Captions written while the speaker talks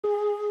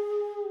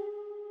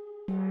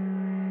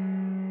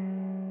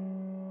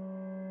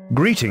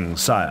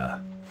Greetings,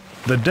 sire.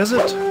 The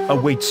desert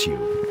awaits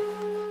you.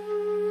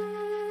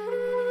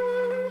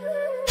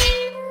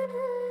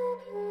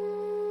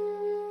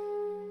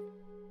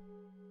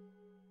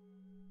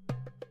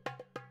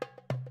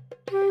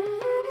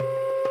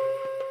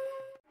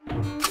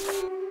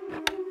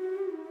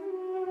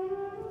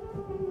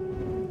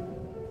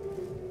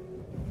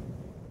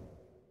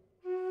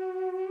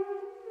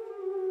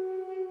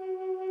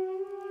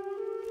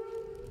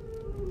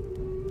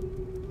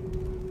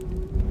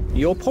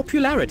 Your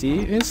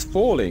popularity is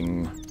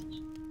falling.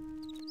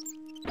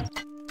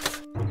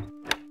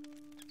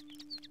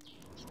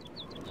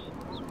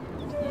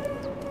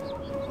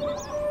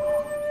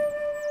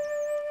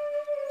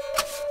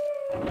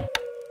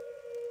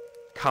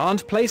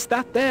 Can't place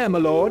that there, my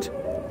lord.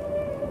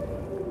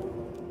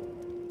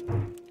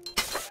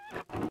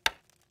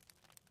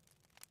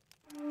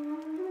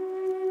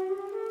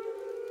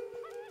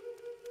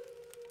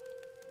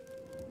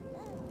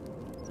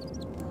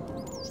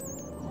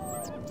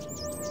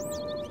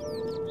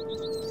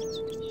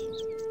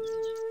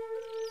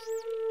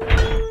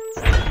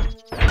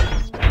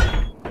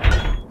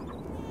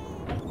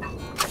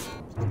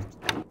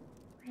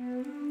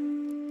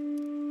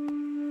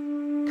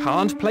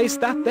 Can't place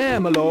that there,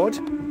 my lord.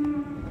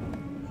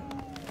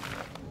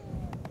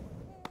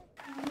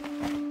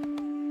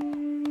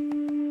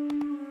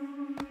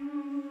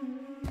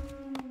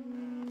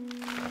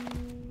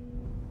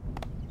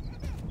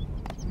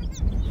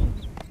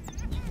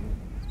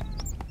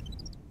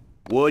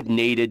 Wood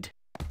needed.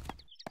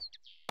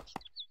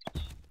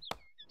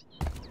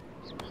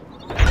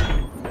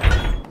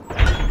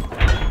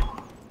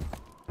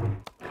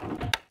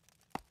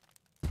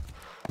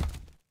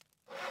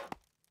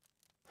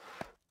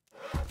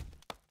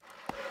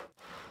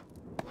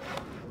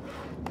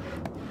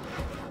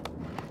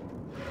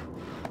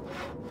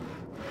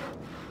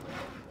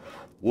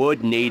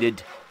 Wood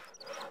needed.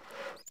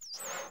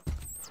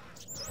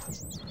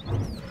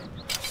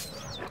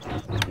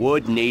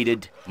 Wood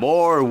needed.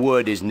 More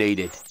wood is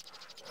needed.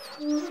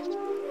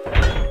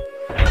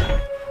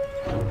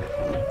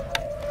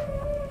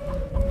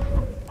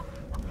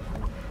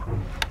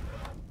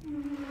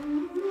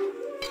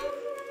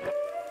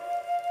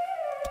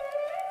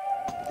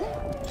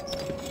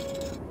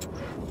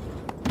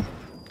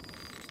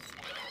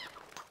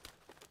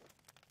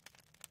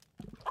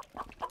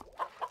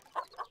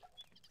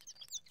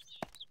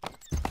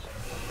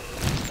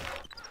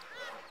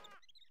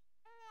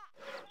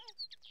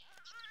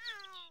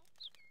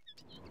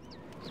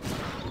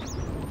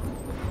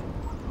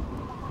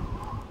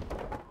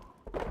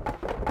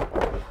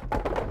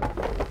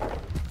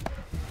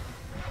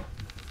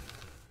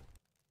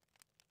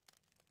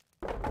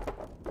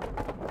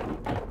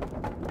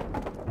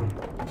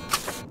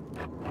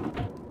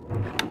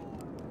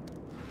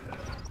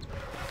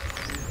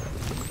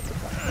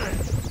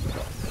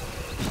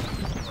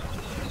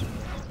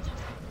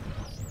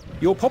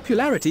 Your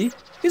popularity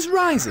is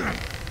rising.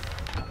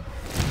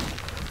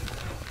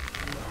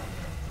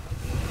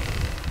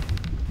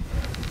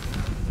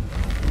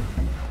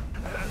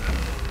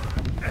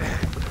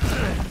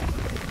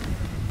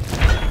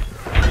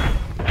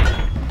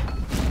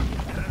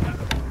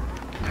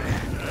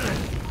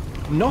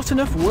 Not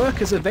enough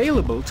workers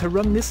available to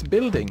run this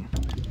building.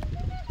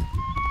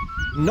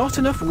 Not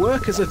enough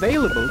workers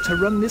available to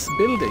run this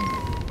building.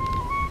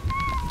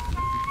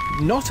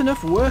 Not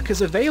enough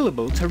workers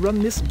available to run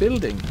this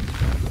building.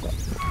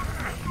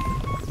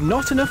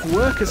 Not enough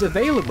workers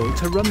available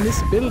to run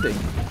this building.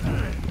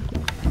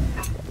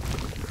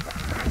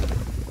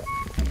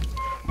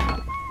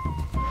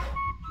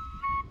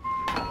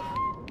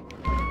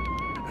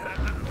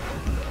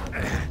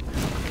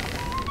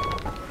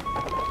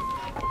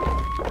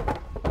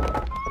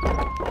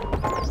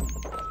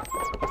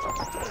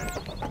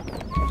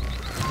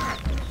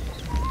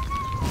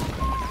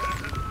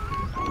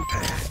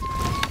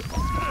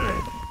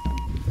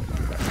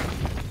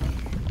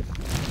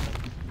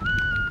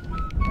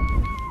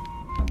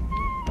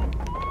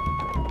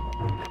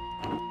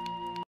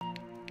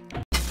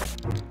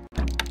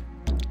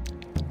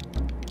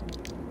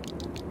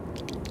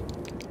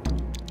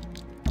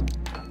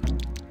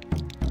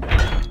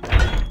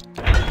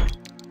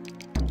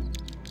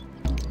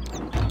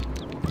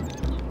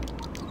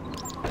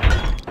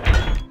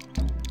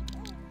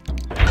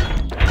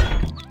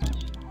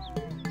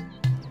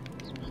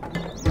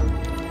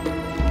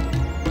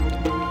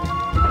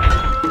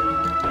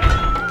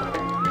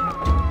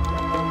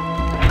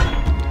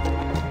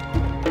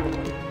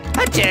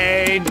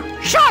 Attain!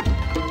 Shot!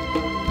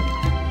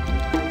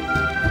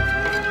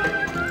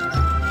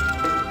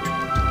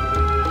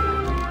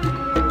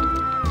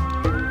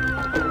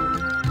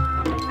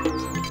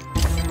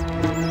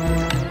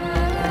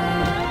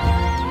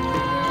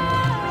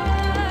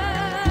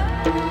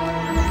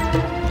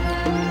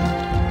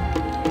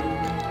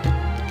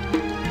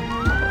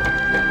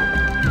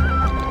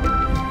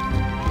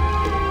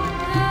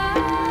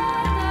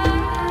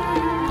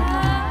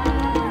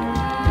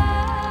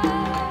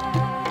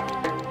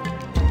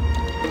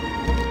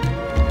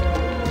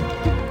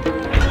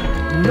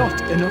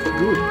 Not enough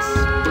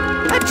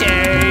goods.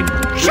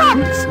 Attention!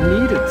 Recruits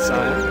needed,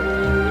 sire.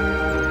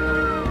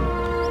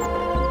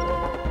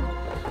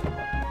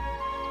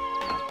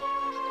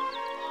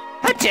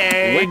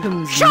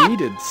 Weapons Attention!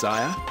 needed,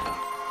 sire.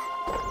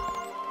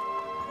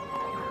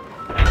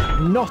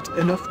 Not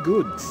enough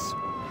goods.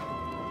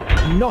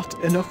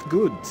 Not enough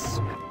goods.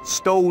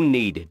 Stone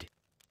needed.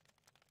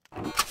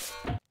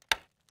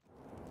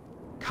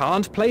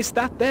 Can't place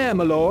that there,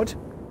 my lord.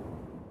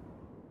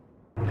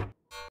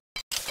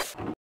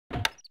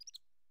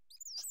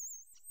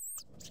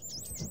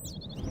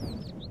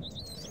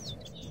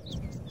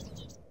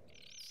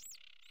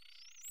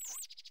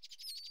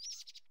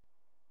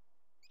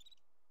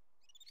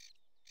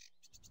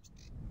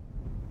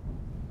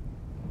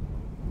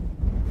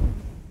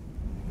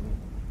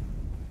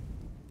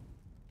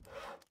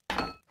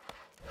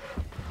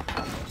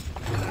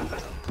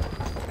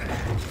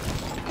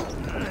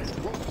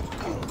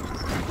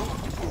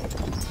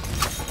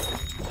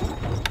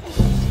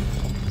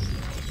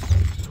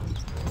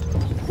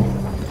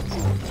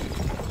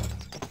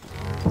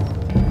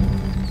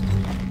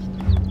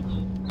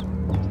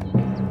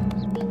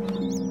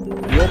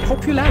 Your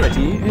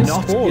popularity is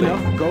Not falling.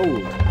 enough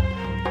Gold.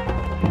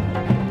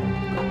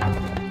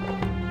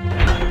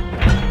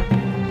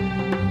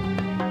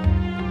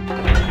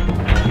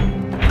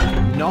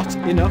 Not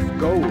enough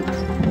gold.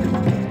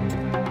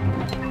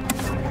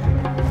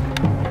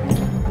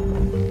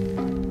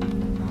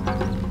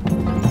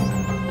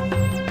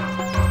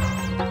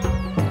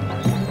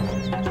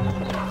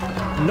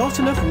 Not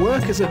enough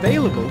workers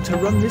available to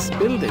run this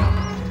building.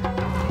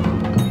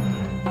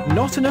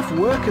 Not enough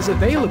workers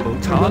available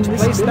to run this building. Can't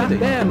place that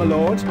there, my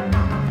lord.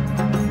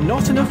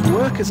 Not enough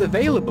workers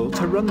available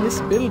to run this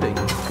building.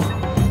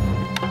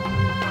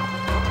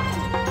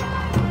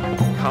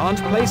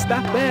 Can't place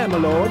that there, my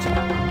lord.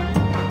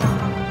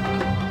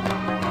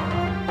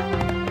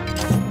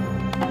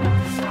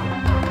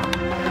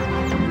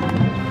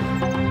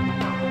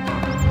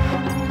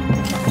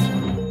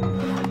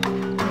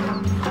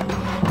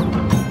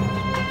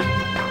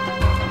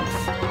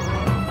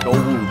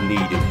 Gold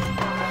needed.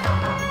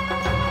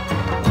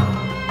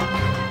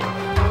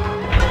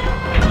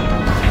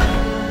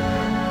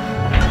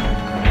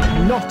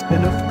 Not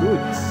enough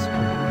goods.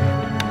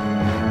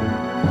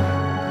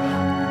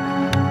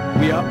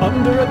 We are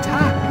under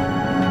attack.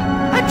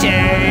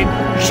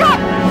 Attention!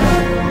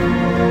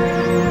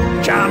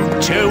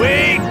 Jump to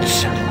it!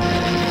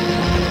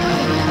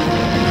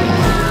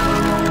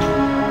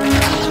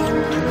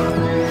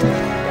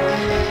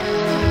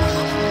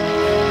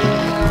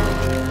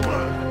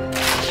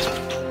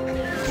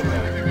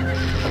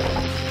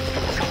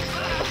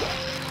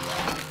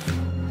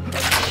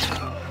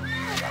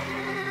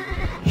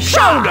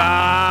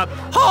 Shoulder!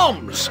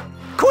 Holmes!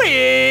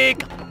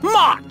 Quick!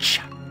 March!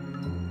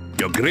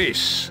 Your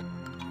Grace.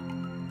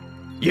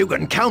 You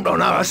can count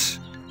on us.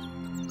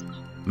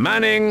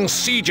 Manning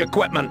siege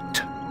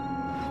equipment.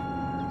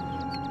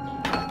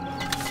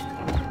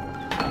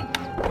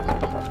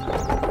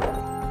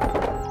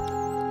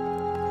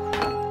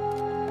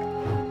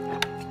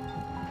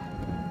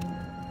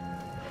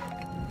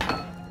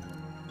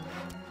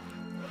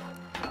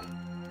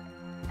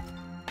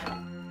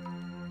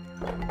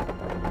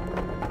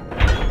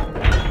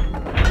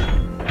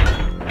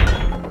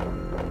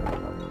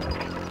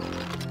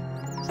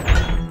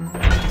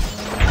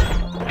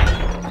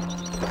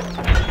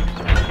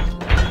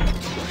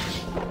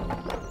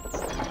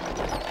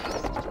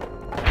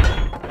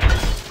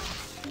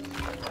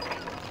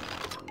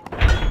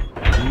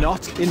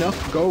 Not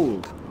enough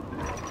gold.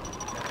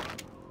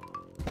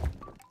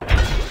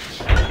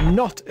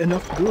 Not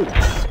enough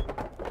goods.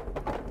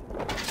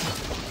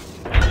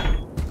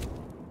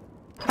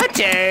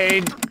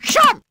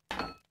 Attention!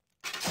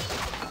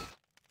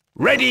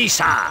 Ready,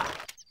 sir.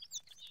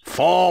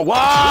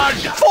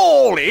 Forward!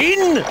 Fall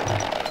in!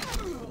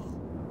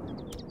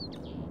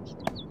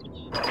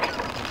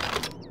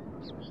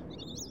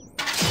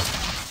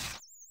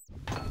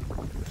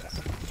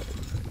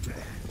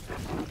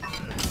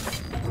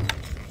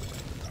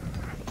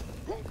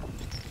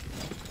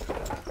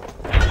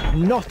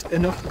 Not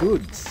enough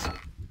goods.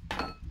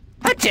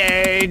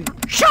 Attention!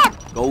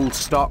 Gold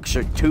stocks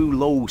are too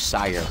low,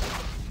 sire.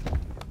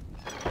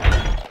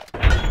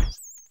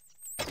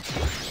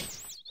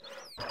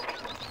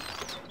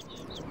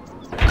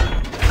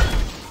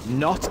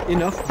 Not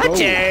enough gold.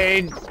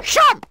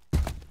 Attention!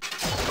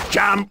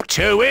 Jump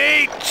to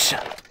it!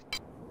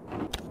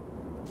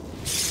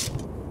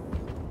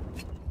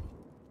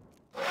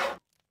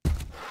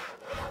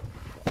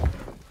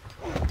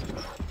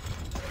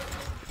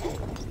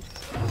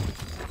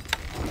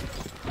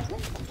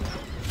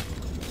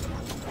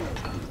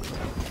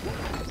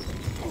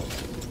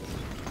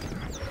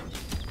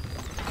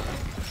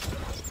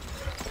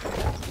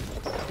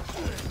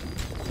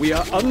 We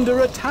are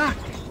under attack.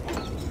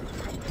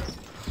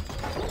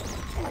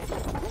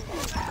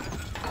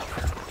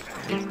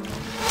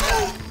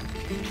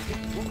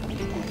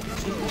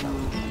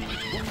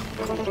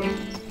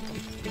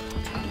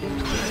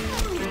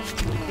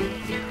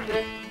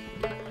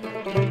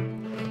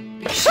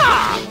 Sir!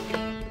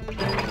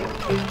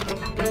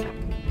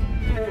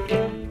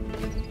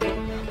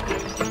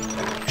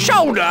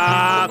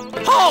 Order!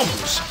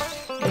 Hogs!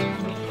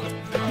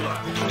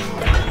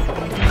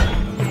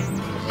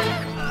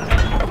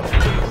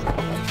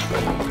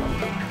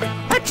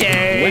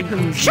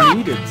 Weapons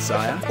needed,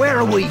 sire. Where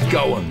are we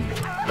going?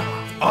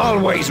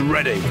 Always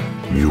ready.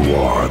 You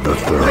are the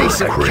Piece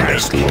third of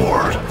greatest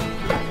lord.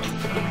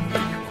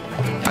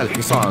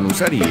 الحصان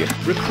سريع.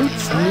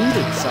 Recruits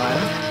needed,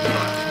 sire.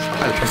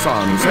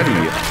 الحصان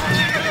سريع.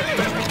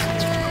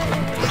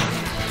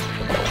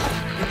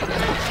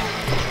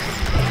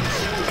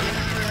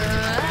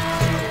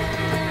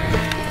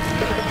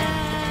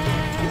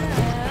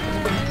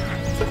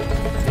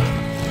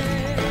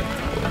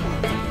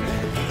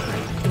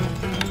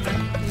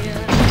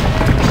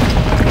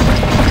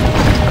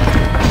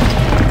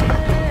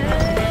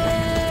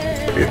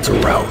 It's a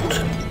rout.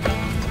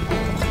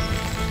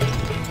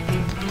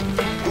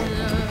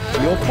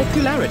 Your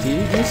popularity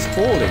is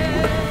falling.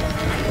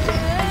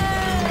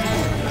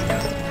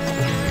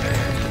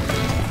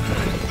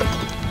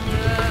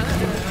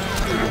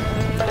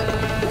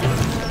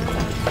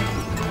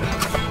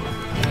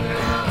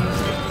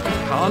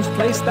 Can't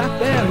place that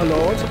there, my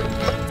lord.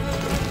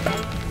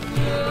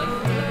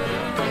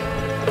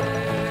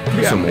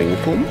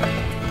 بسموكم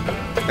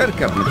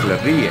اركب مثل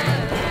الريح.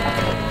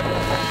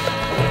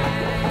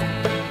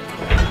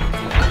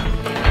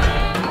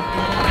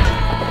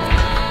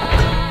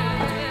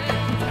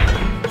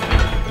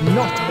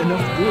 Not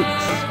enough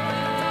goods.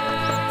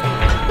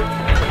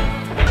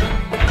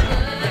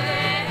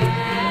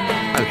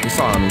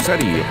 الحصان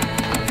سريع.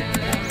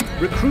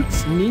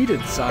 Recruits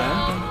needed, sire.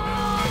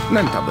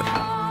 ننتظر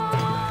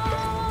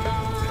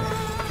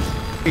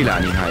إلى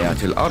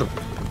نهايات الأرض.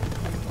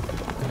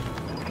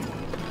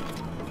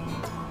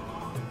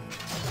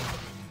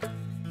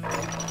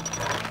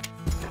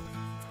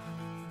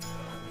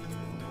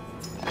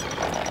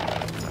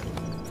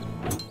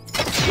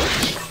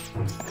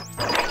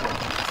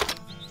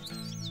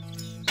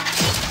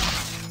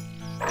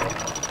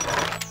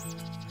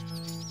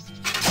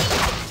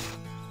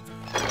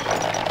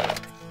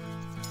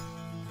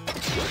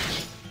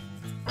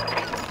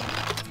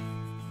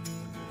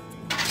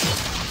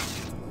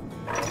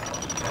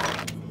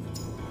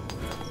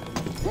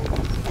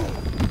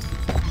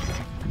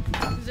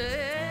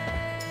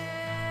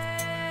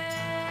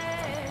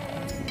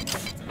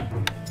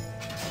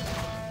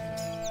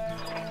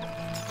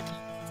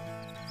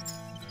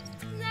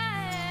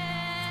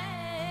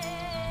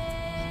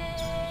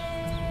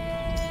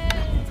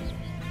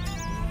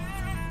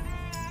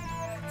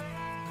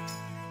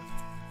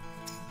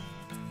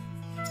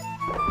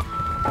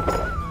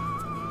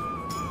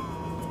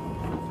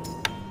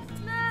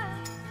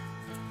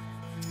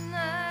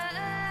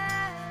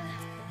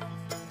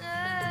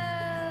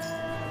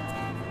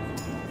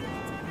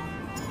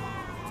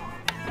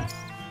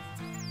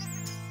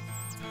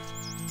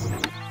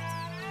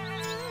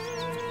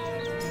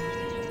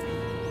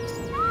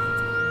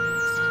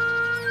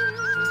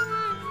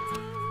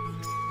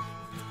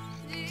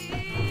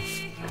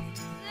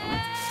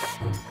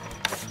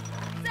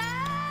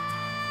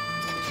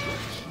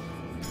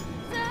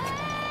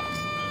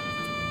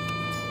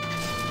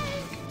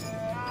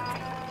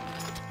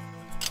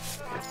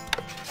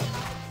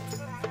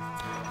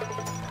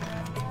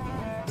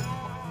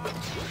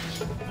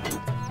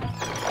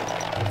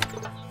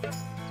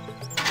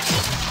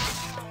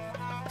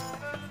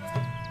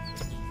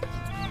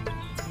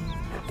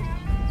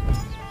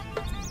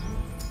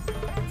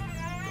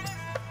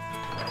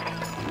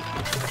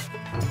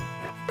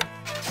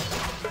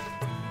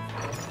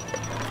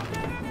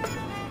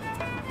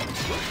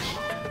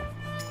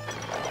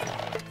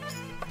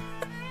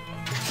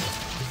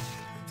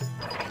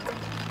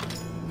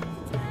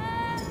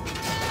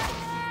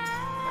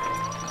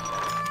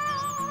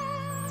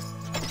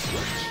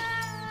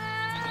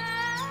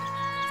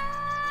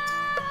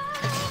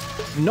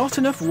 Not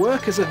enough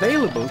workers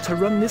available to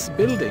run this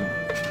building.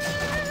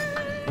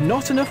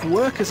 Not enough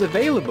workers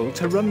available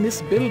to run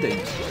this building.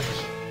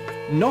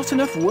 Not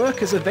enough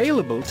workers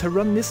available to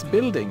run this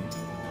building.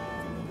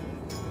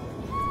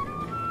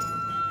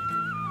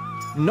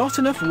 Not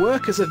enough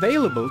workers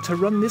available to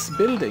run this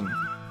building.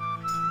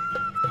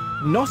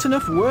 Not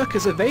enough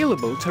workers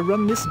available to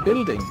run this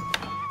building.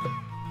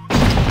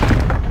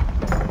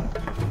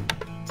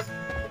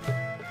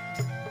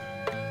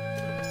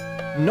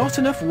 Not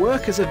enough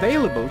workers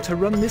available to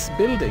run this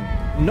building.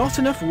 Not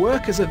enough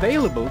workers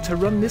available to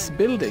run this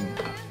building.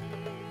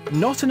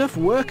 Not enough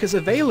workers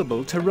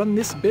available to run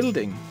this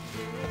building.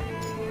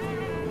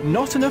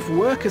 Not enough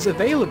workers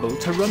available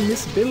to run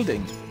this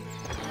building.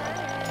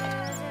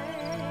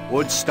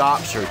 Wood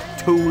stocks are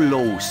too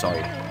low,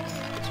 sire.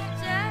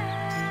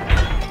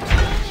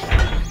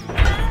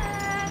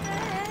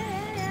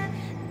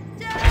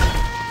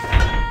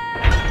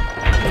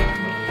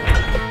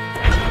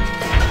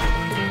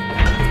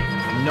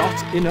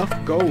 Not enough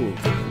gold.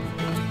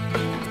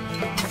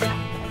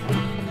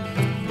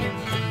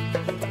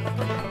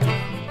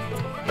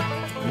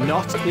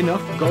 Not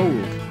enough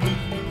gold.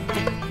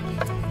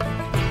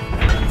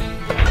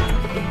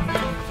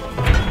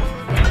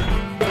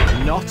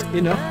 Not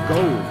enough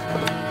gold.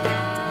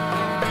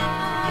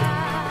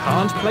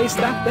 Can't place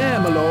that there,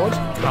 my lord.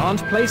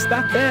 Can't place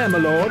that there, my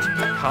lord.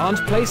 Can't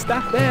place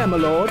that there, my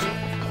lord.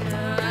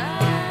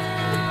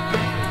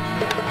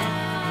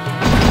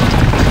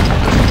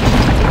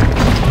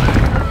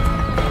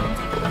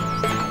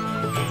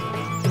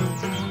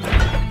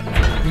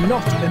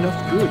 Not enough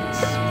goods.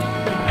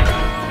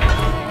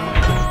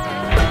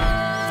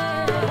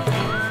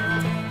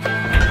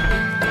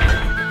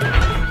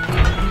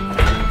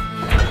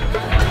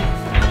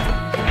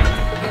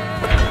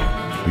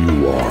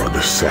 You are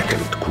the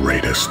second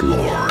greatest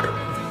lord.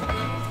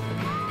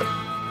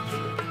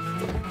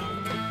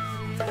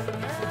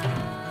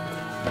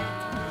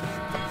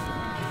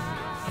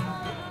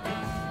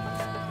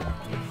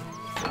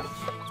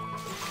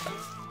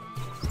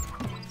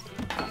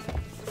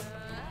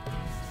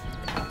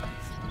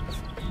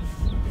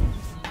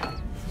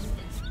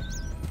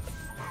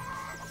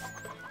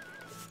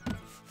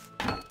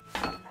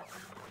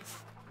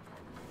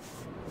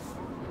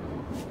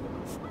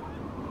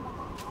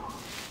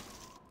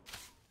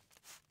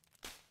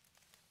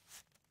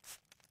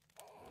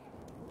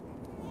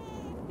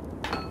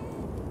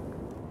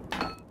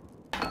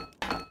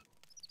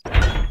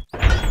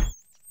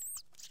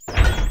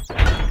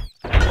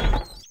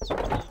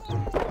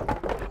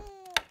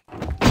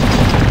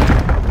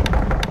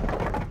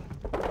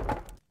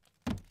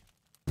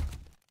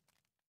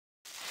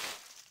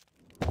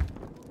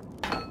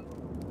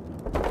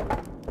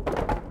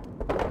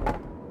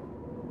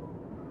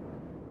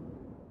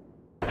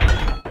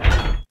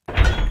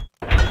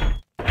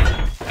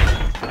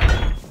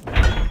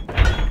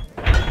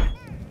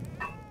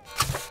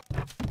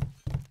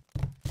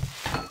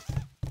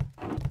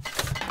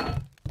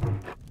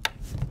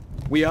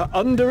 We are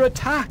under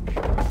attack.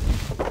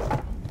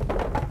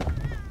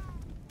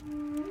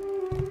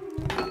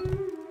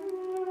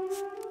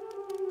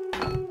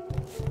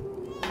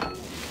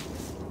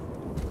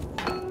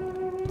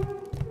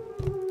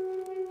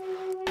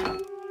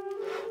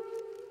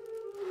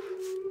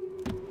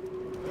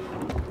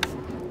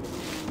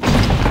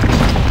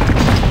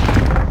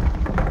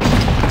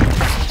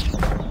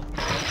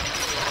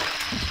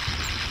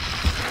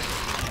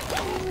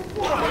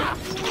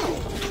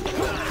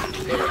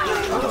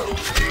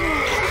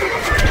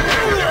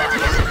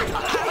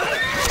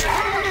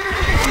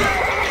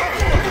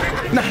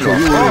 نحن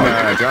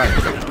أبطالنا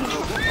جاهزة.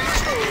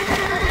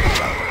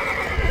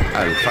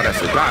 الفرس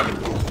تعدو.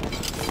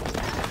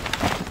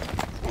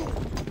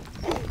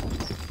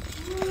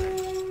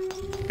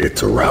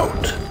 It's a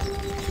rout.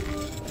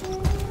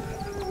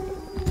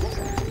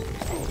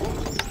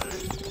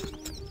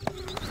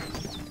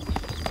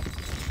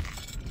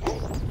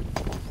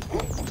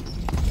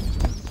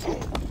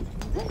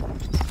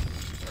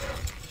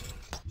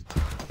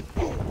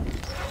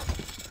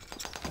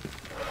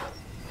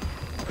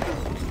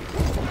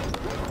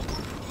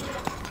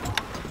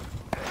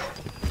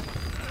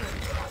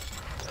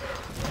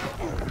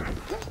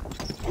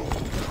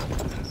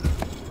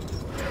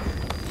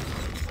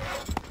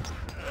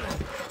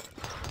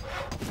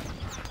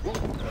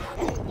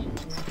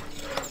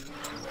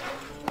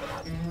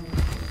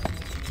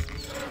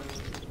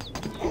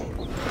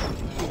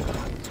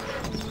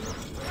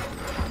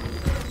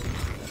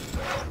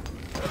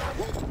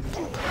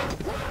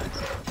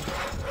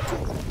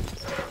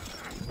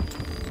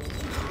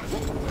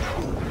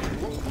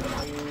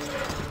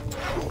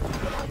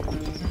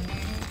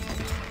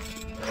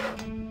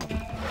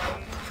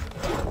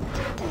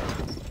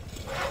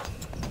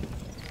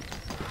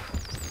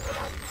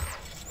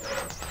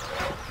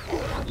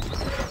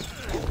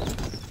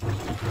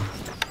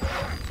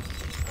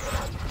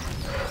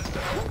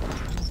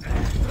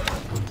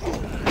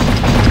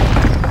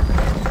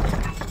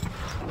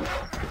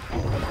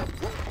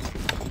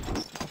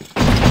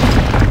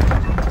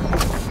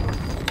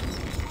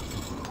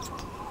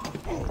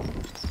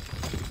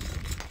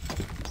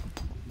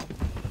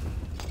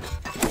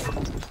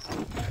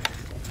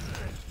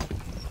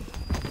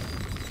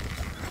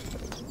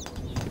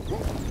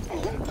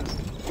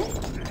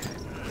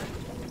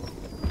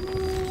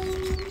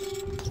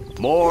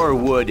 More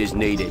wood is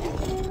needed.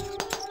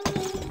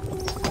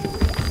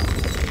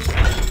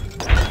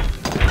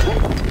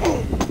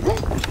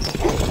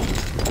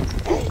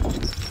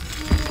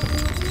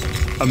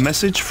 A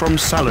message from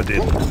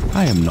Saladin.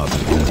 I am not a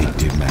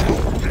vindictive man.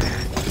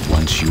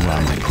 Once you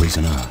are my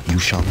prisoner, you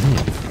shall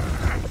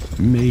live.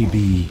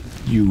 Maybe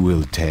you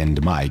will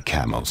tend my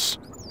camels.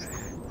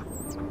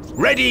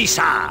 Ready,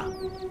 sir!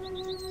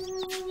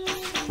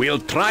 We'll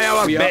try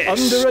our We best. are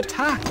under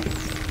attack.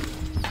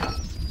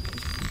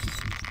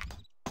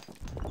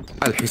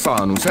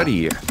 الحصان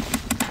سريع.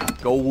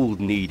 Gold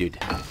needed.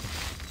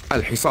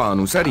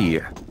 الحصان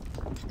سريع.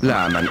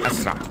 لا من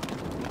أسرع.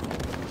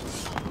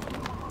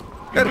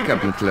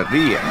 اركب مثل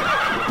الريح.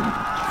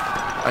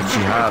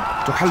 الشهاب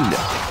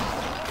تحلق.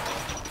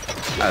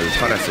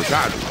 الفرس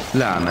تعدو.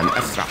 لا من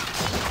أسرع.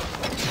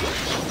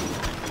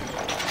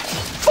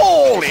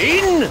 Fall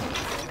in!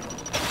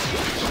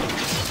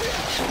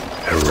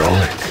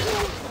 Heroic.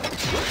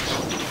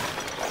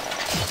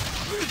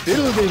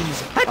 Buildings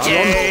are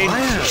on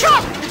fire.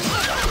 Chop!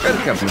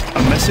 اركب مثل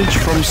A message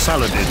from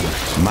Saladin.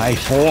 My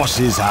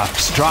forces have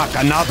struck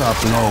another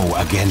blow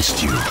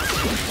against you.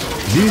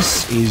 This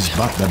is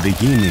but the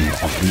beginning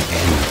of the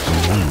end for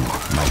you,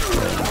 my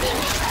friend.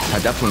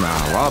 هدفنا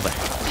واضح.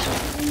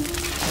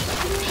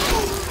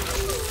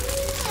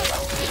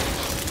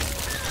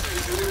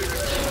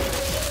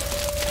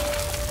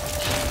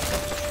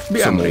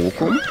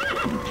 سموكم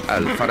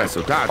الفرس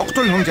تعد.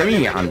 اقتلهم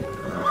جميعا.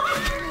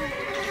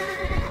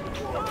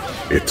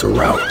 It's a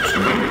rout.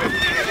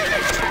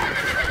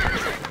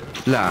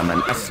 لا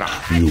من أسرع.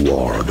 You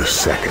are the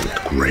second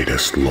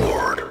greatest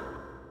lord.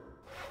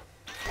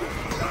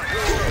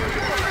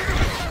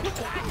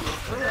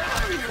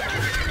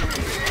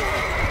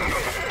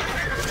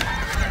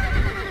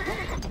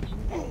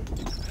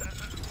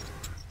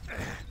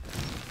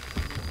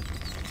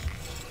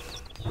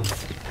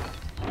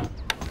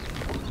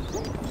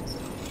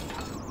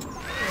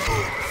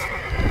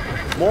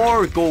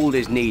 More gold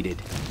is needed.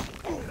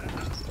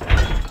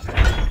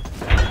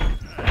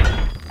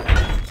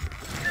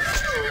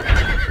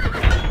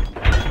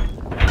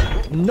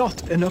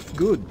 Not enough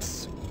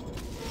goods.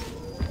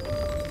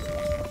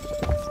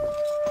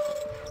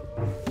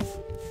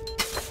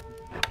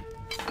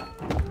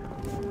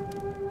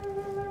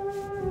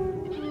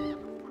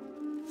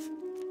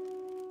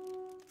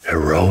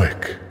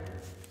 Heroic.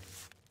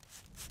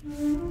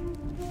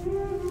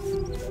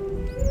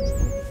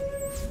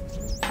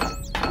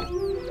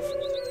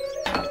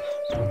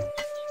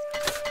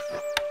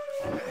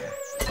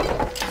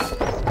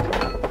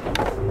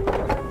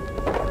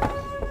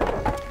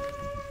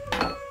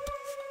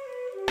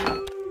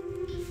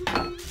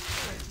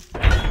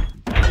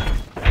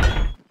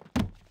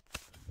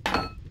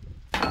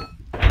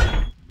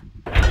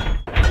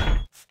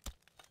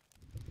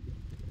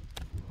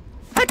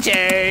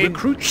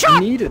 Recruits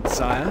needed,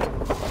 sire.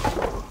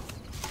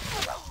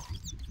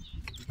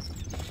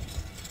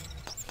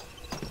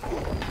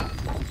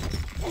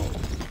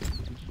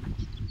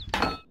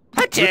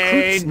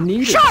 Recruits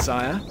needed,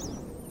 sire.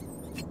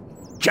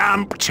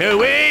 Jump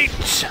to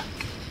it!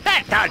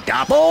 That's a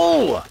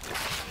double!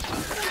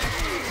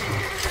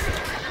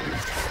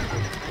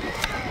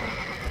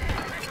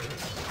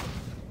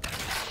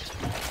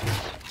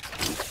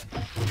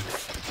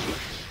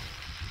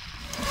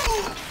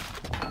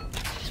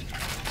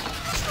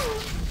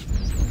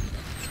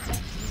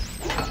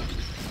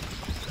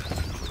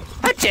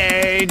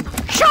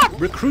 Shot!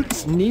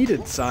 Recruits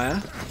needed,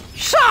 sire.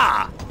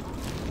 Sir!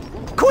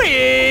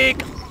 Quick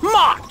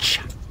march!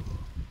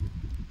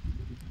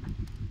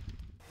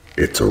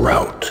 It's a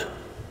rout.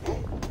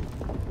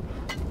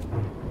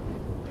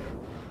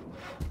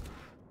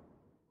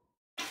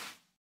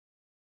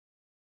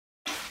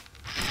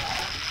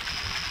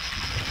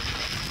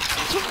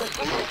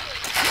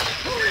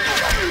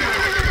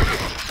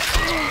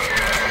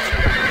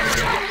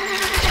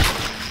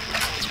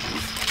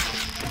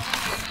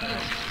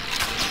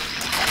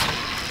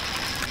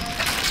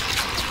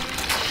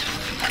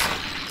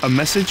 A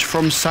message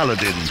from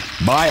Saladin.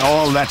 By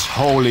all that's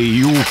holy,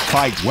 you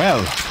fight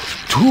well.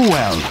 Too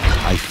well,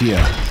 I fear.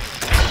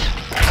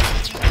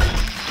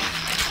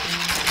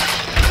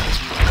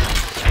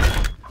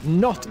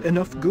 Not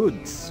enough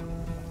goods.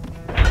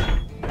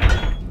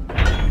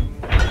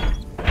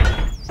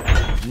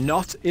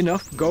 Not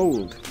enough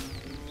gold.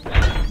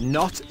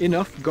 Not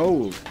enough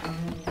gold.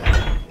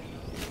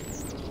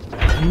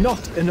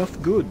 Not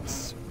enough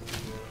goods.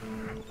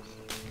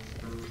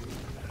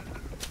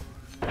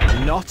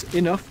 Not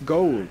enough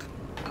gold.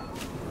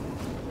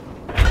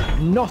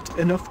 Not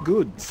enough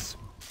goods.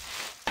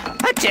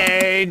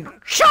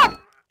 Shot!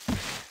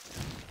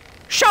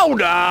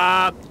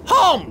 Shoulder!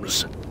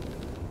 Homs!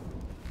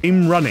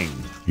 I'm running.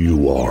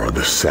 You are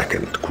the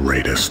second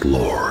greatest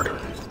lord.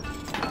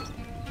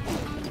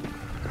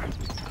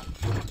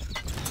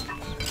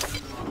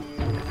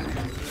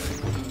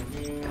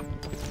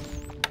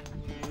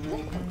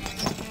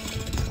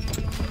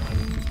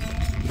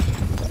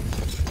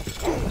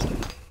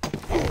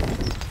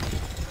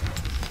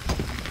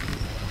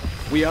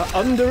 We are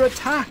under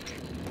attack.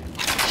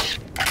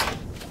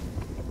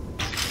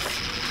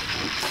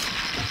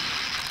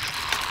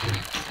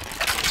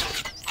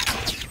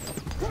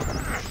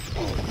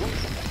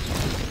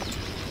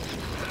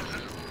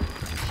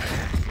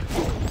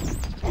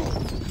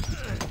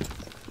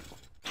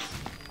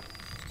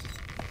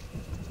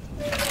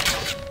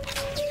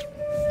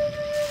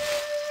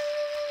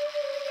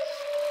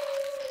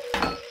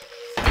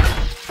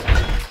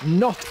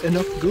 Not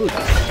enough goods.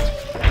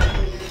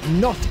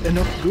 Not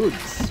enough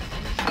goods.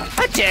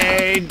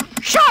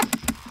 Shot!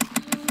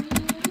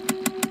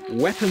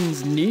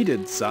 Weapons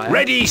needed, sire.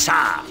 Ready, sir!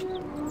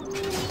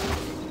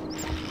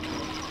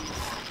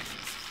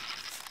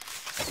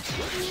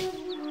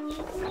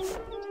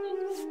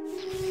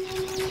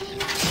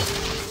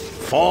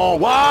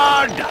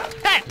 Forward!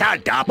 That's a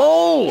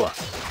double!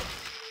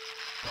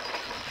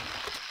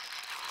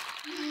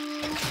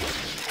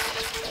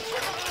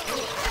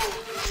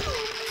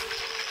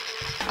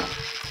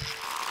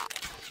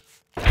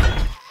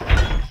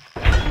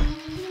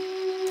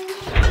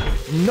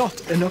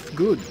 Not enough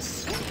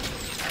goods.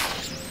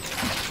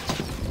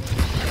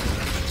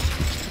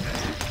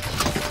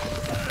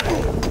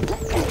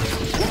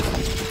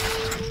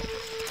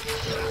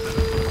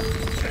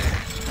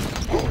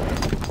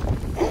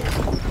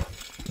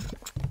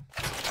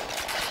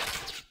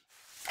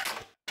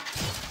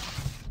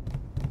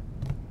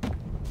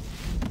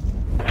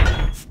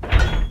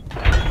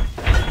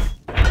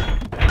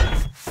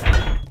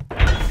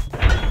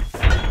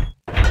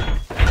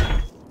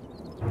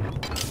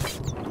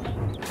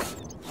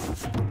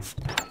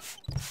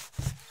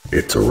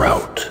 It's a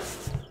rout.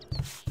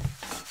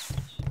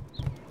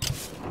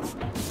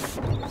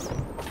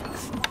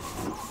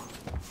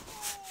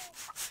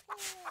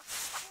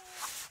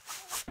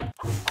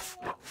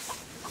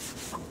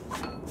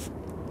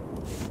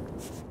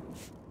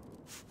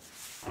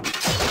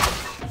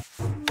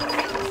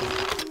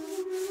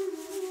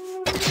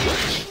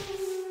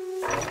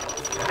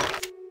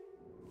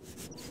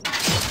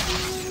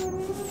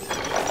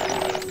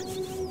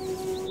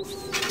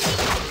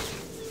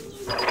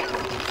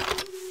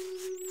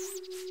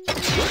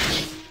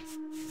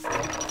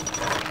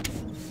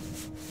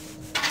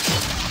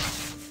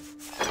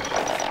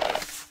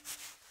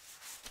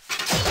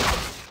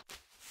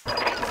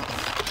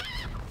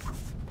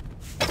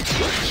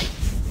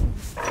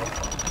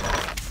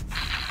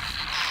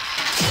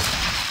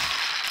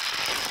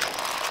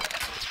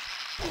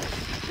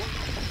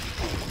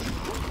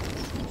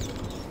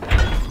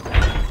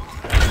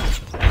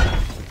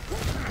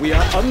 We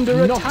are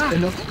under attack. Not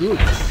enough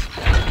goods.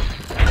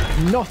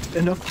 Not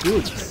enough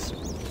goods.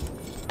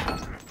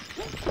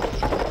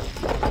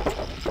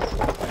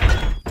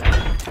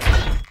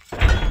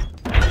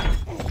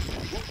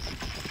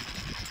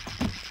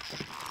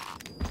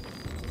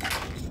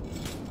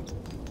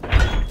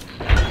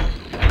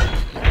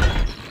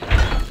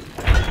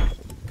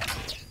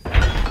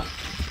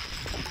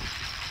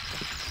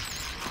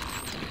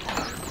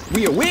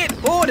 We await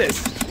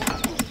orders.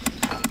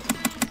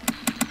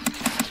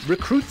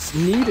 Recruits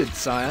needed,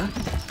 sire.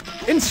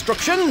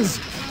 Instructions!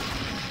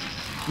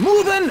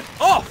 Moving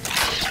off!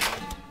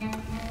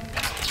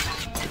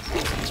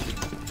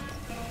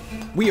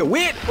 We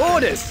await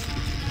orders!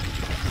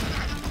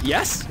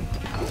 Yes?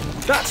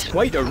 That's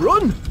quite a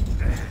run!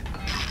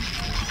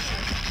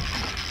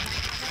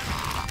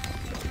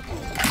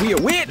 We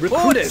await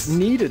orders! Recruits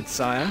needed,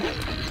 sire.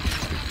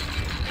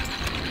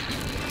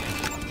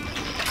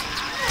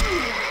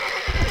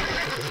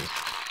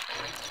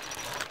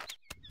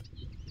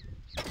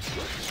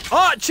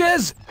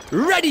 Archers,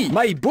 ready!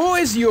 My bow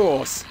is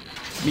yours.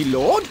 Me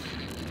lord?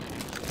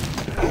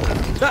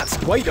 That's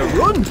quite a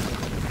run.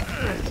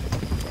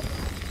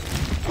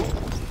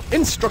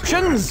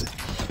 Instructions.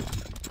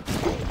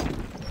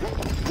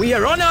 We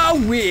are on our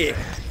way.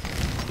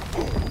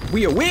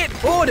 We await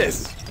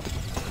orders.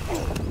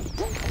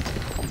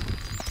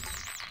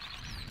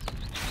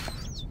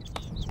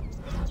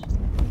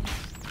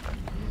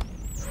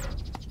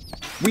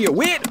 We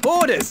await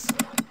orders.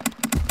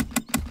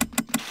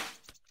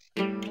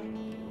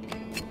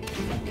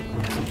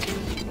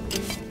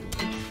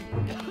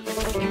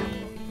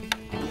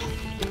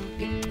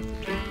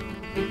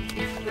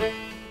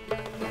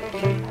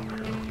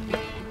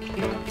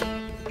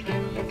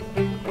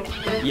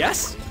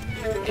 Yes?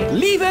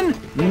 Leaving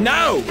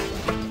now!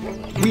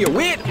 We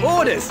await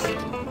orders!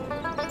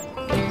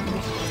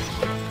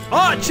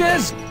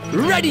 Archers,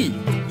 ready!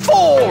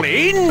 Fall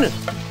in!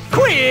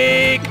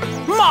 Quick!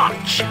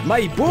 March!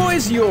 My bow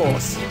is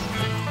yours!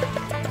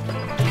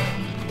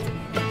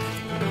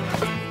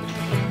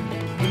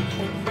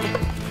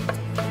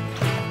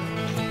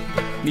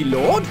 Me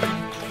lord?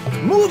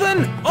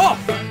 Moving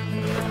off!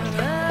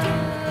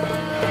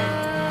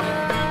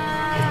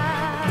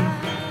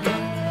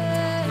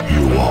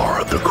 You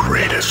are the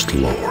greatest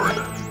lord.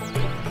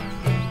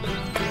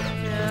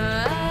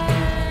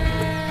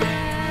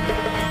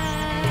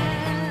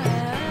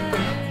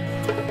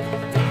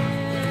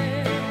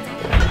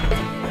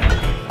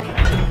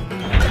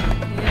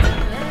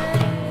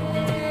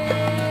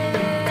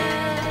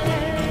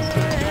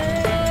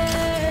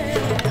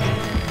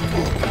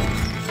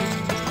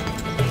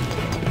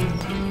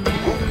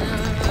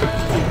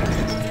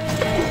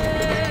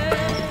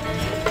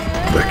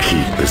 The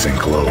keep is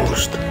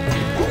enclosed.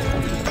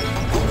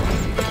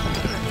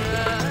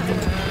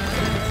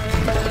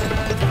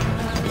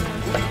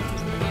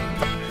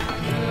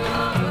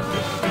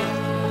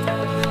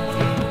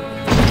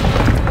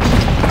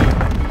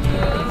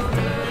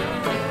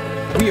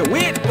 We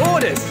await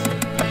orders!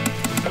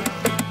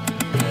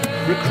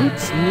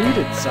 Recruits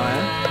needed,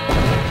 sire.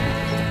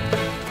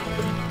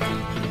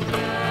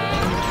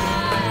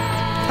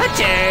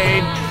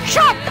 Attain!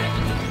 Shot!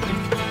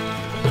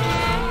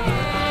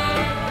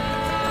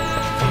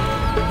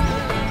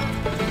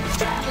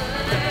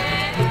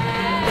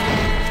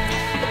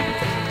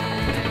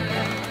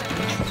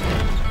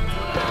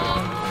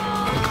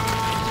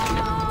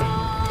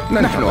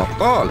 نحن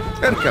أبطال،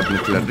 اركب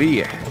مثل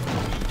الريح.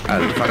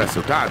 الفرس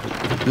تعدو،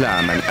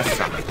 لا من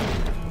أسرع.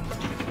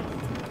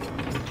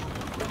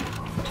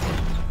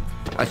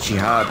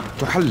 الشهاب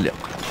تحلق.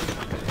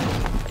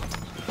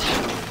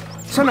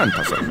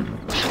 سننتصر.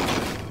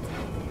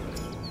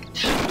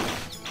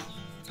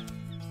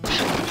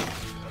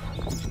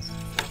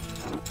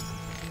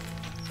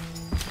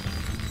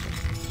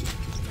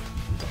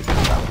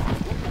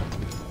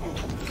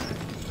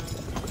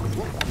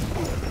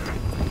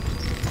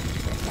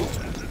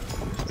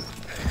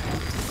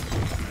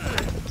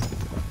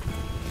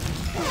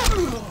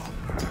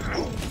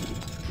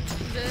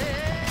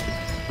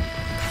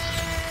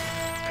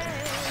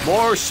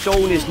 More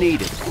stone is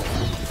needed.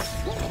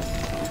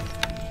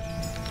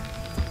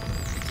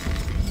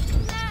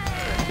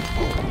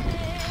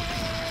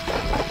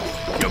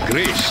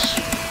 grace.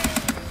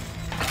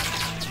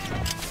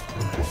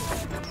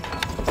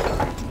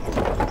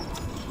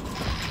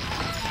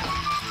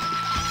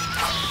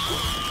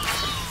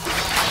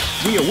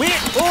 We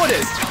await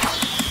orders!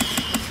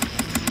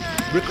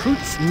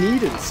 Recruits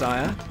needed,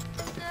 sire.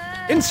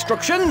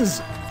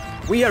 Instructions!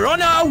 We are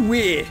on our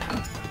way!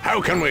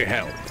 How can we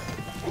help?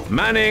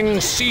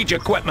 Manning siege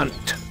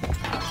equipment.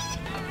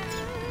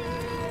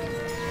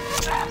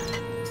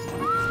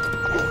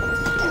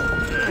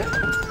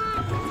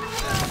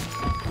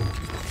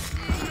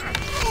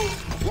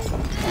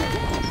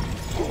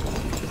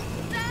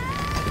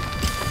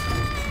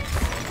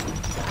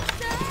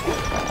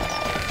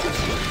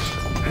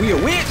 We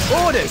await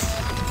orders!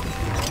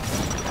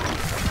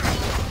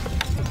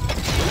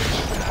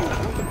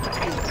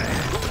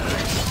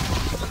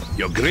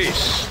 Your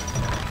grace.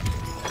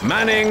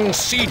 Manning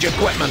siege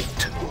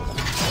equipment.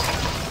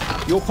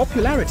 Your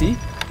popularity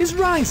is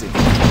rising.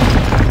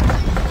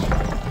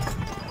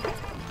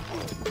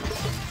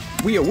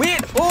 We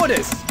await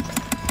orders!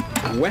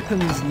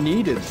 Weapons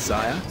needed,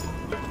 sire.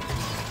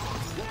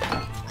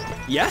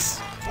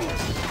 Yes?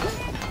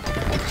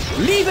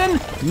 Leaving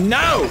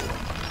now!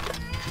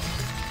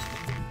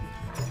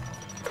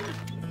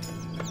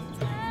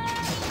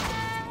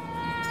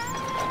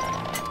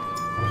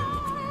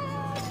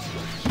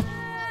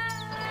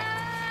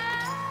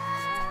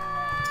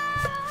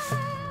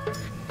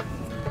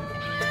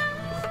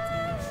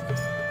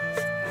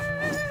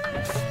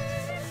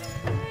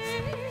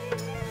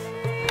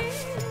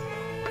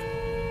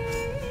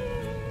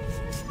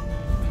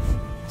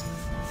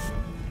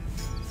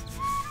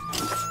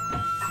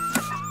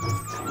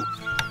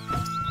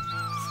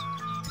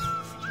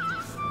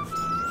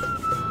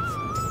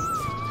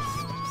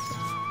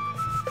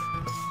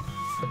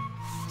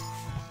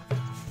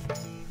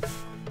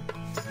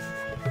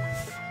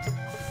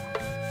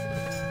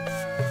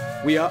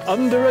 We are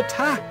under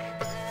attack.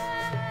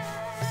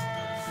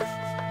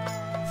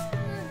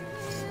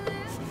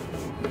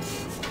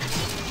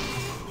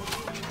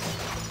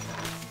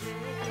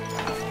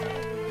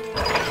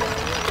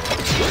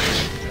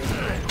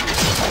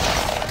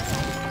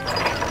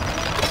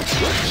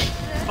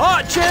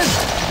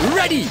 Archers,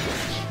 ready!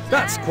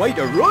 That's quite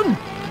a run.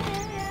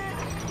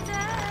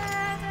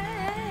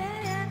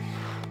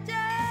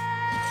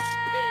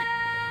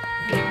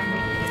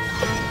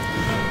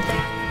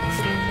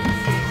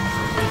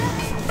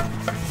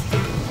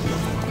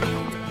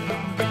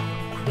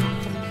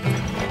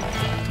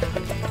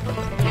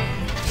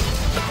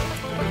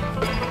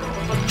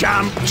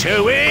 Jump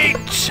to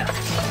it!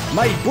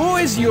 My bow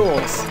is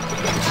yours.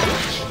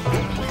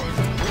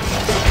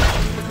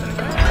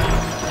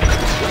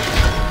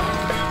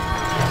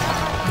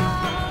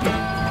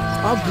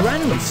 Our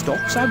granary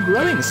stocks are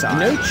growing,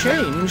 sire. No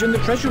change in the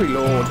treasury,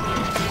 lord.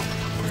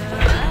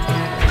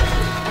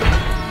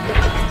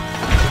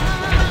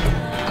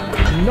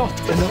 Not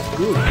enough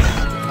goods.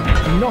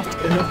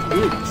 Not enough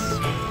goods.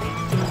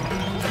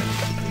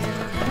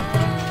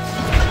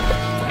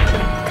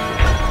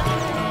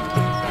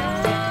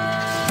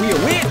 We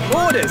await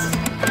orders!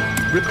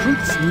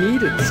 Recruits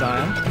needed,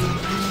 sire.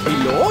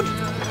 My lord?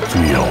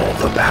 Feel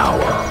the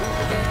power.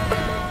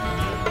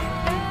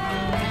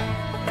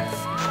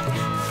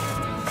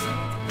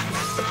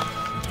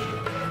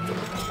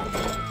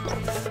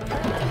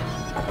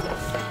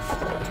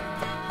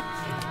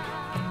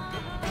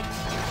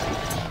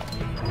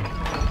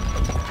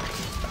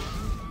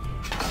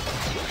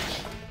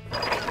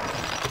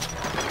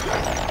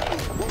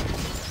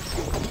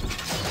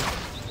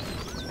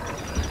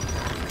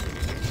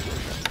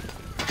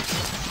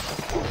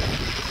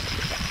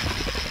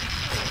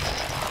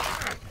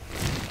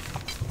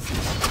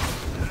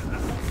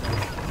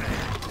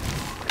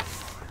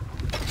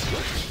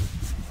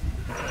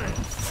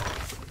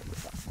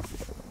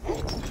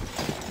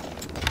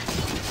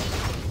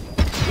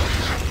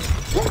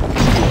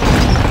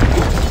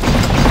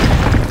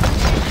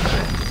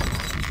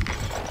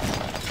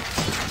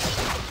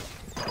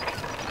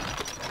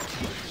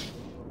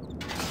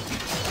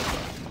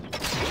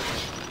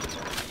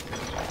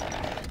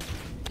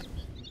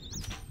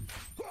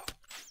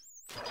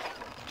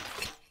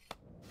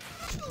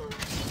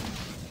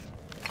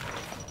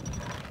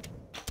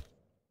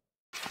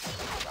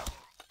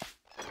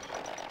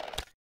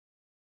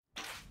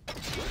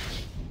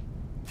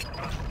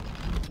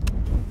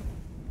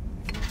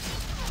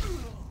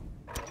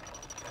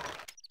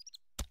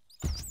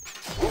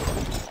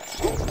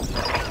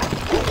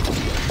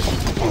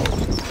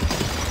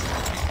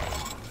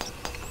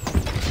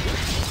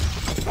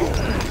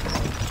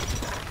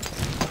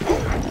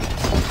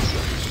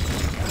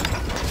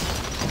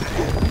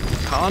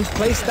 Can't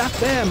place that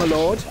there, my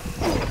lord.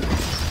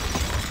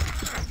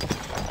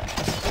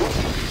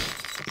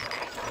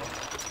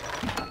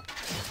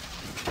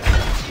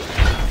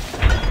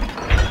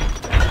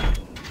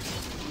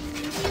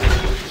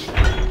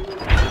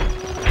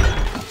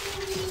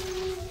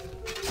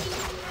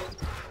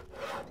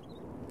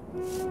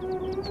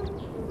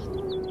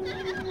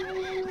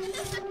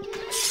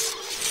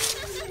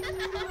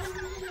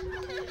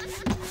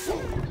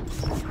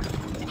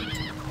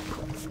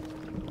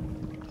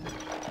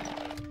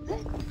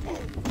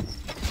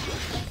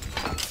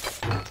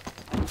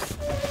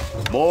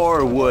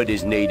 More wood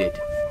is needed.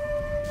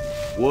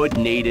 Wood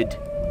needed.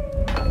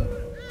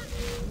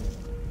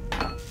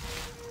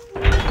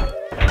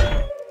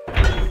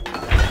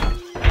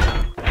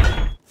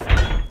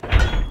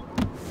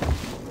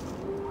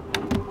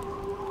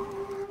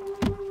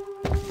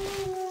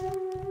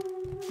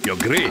 Your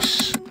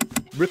Grace.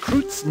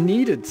 Recruits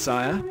needed,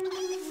 sire.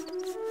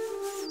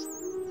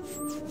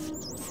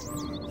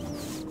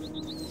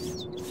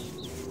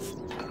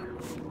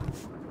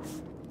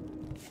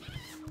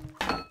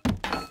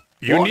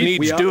 What needs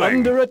we are doing?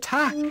 under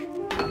attack.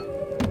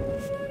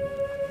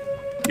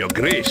 Your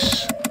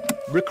Grace.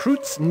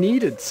 Recruits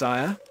needed,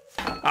 sire.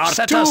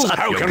 Set us up.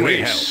 How can we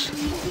help?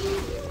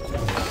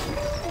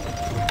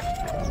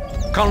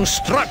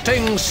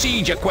 Constructing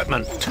siege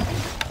equipment.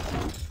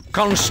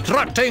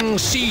 Constructing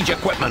siege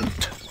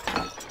equipment.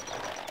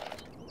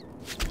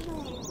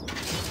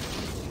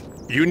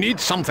 You need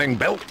something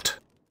built.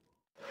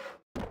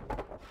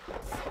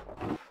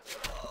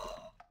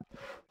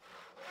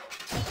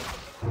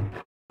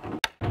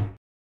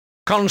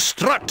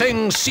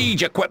 Constructing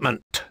siege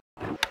equipment.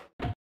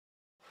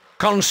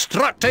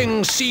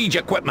 Constructing siege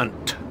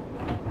equipment.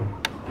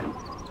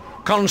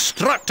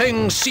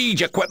 Constructing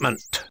siege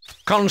equipment.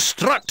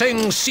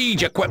 Constructing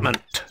siege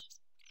equipment.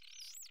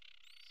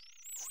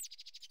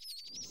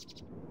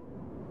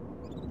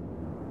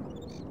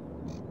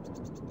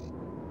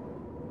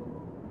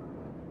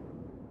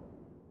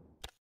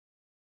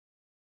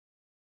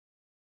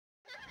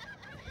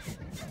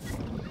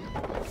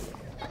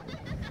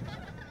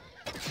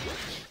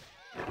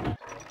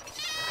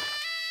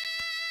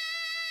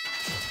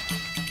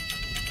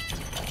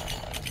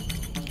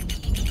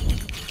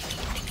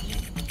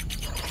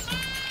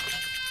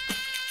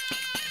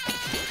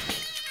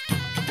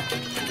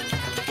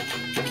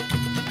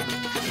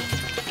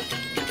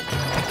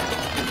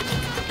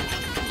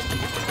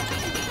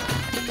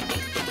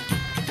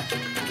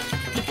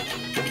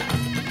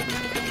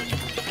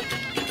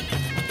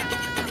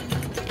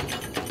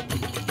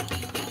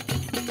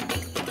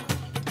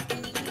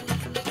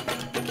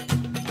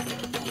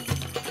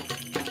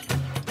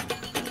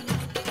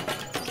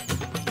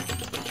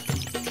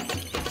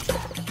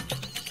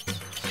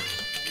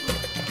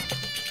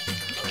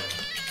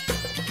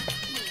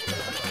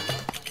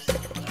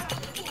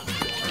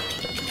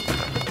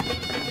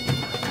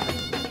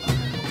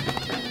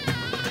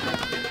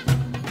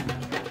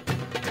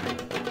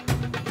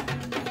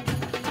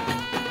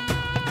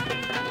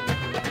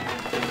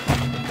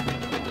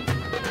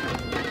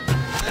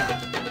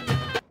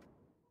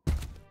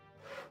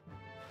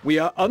 We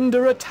are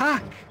under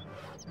attack.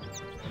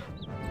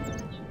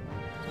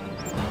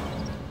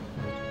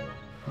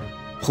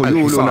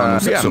 خيولنا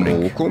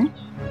يأمركم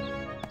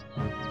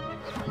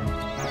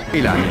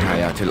إلى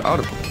نهايات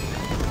الأرض.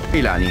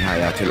 إلى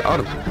نهايات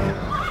الأرض.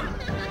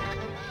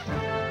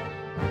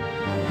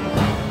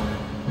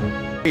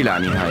 إلى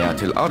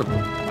نهايات الأرض.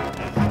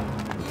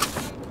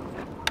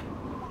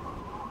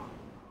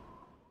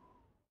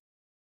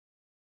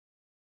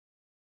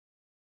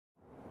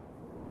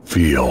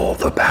 Feel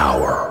the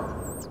power.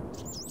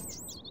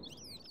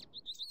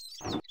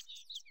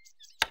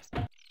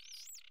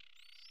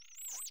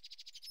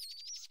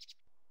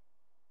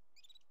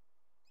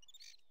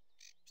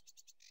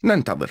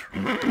 ننتظر.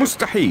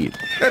 مستحيل.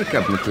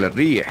 اركب مثل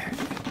الريح.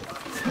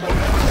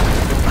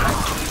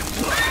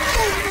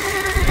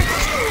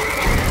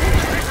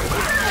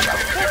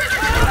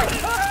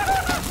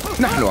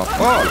 نحن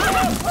أبطال.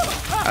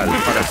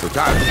 الفرس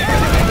تعرف.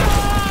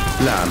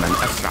 لا من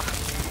أسرع.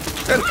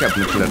 اركب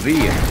مثل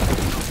الريح.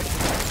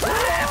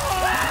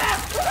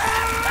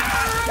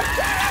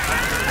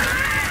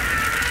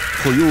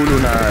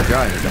 خيولنا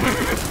جاهزة.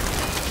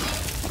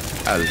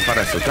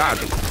 الفرس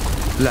تعدو.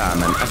 لا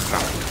من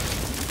أسرع.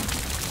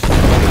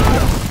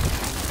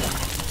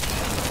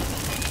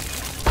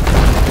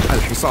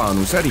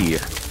 الحصان سريع.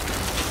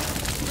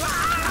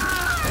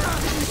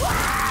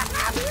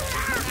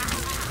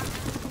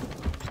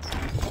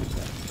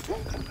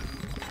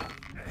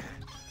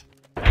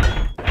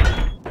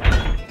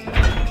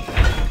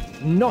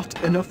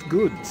 Not enough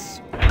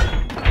goods.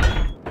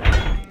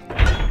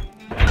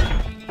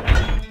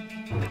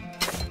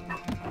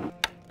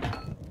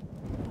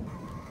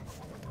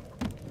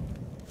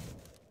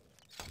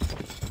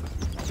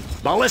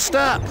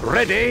 Ballista,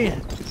 ready.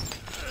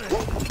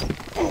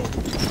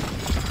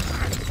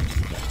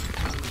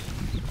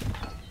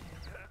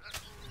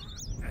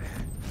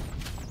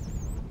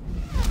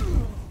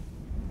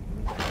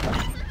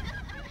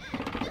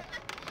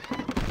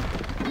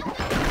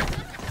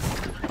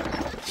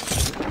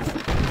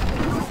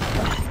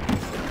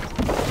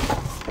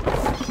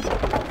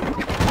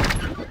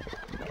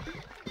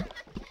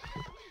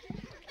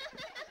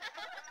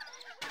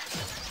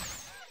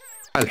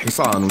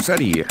 الحصان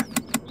سريع.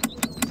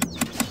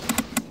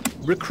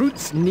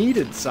 Recruits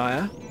needed,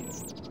 sire.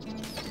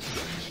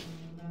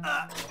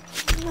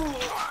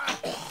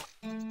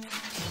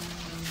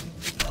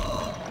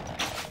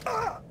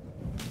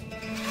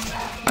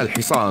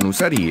 الحصان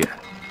سريع.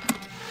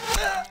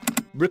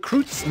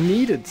 Recruits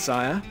needed,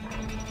 sire.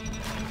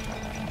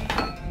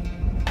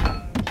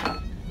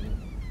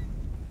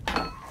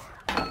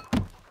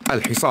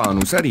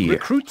 الحصان سريع.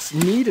 Recruits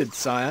needed,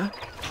 sire.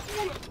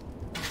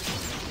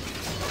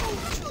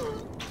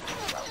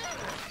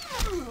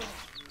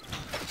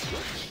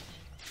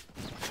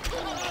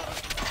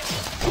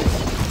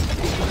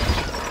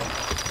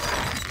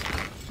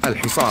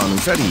 الحصان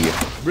سريع.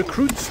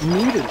 Recruits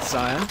needed,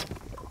 sire.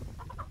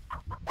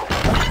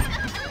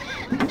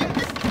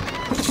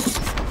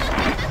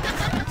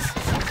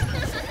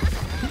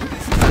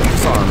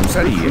 الحصان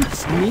سريع.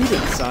 Recruits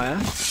needed, sire.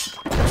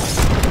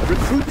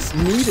 Recruits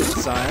needed,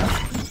 sire.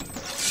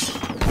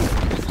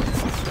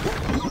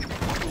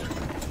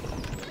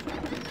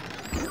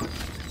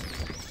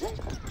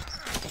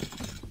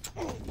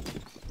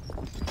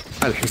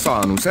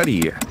 الحصان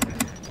سريع.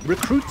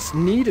 Recruits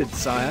needed,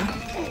 sire.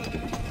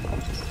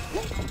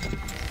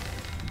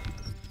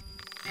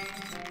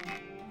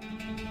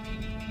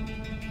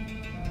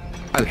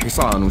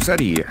 الحصان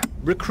سريع.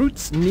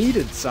 Recruits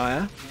needed,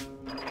 sire.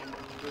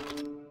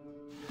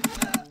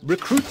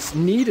 Recruits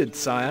needed,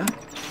 sire.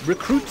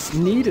 Recruits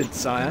needed,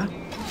 sire.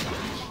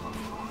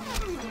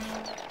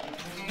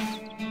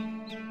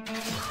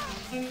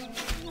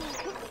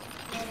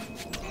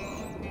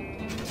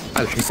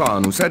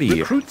 الحصان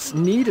سريع. Recruits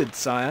needed,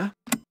 sire.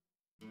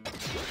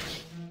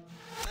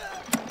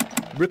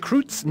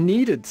 Recruits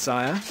needed,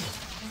 sire.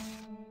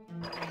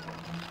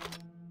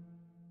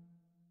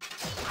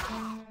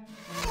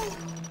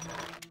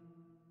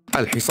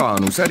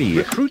 الحصان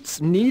سريع.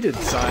 Recruits needed,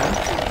 sire.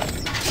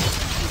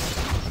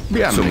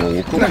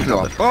 بأمرك. نحن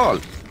أبطال.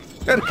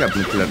 اركب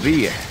مثل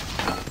الريح.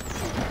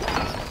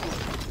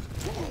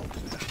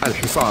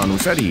 الحصان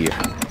سريع.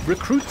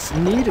 Recruits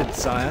needed,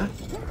 sire.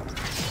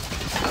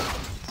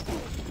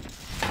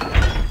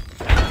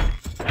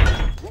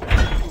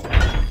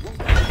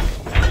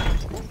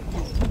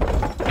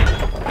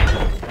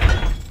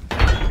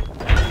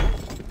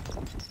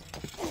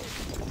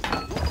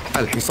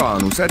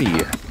 الحصان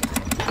سريع.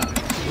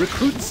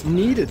 Recruits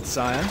needed,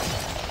 sire.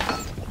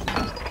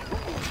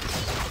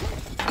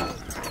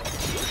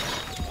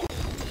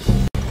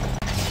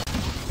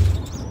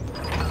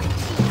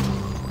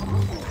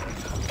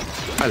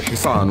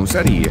 الحصان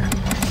سريع.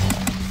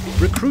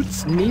 Recruits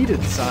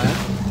needed, sire.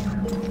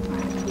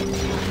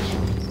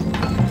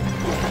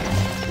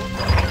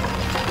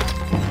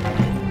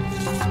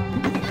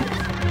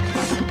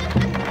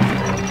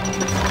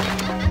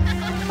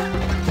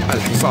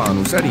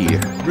 الحصان سريع.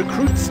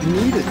 Recruits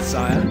needed,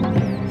 sire.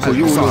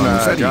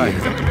 خيولنا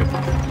جاهزة.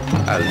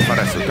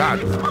 الفرس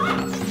تعدو.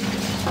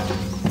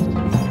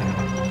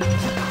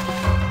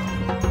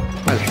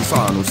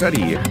 الحصان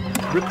سريع.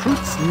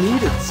 Recruits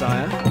needed,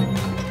 sire.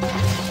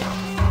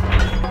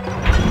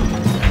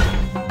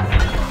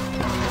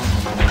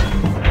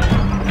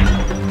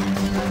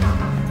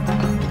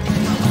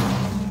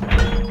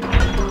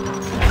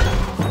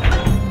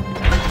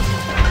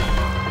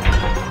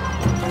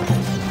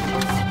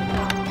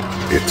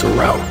 It's a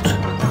rout.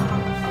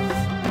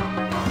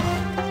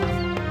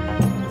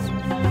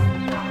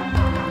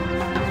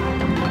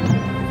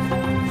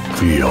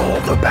 Feel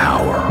the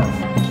power.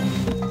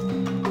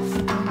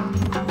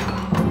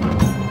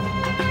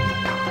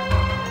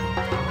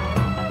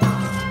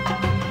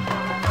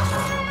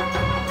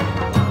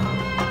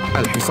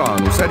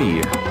 الحصان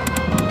سريع.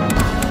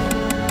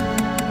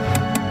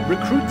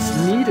 Recruits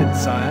needed,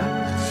 sire.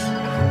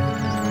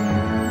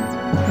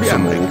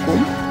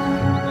 بأمركم.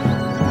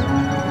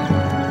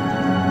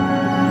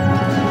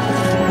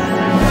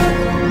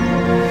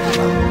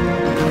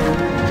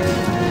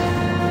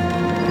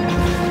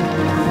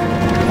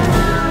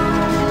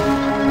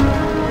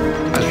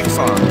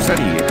 الحصان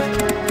سريع.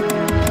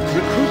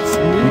 Recruits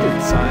needed,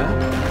 sire.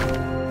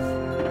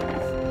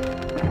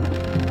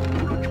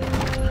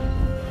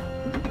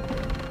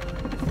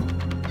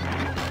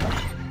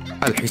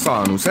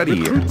 الحصان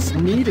سريع. Recruits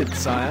needed,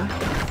 sire.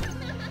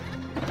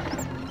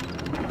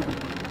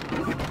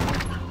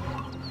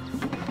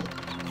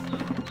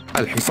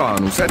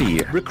 الحصان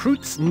سريع.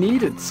 Recruits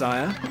needed,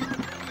 sire.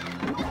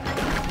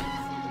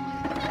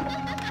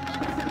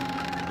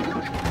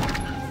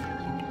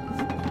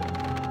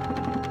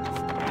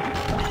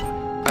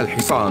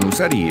 الحصان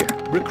سريع.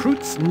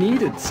 Recruits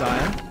needed,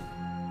 sire.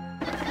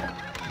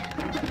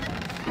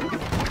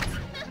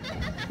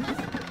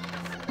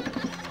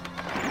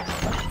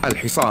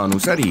 الحصان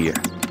سريع.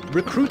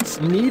 Recruits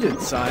needed,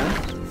 sire.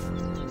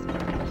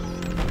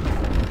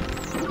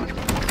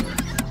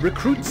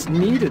 Recruits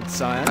needed,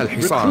 sire.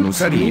 الحصان Recruits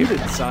سريع.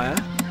 needed, sire.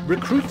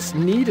 Recruits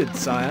needed,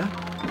 sire.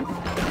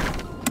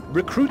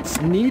 Recruits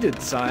needed,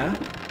 sire.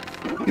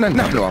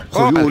 نحن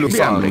أبطال.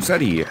 الحصان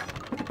سريع.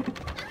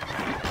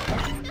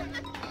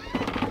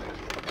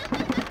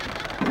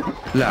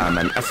 لا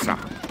من أسرع.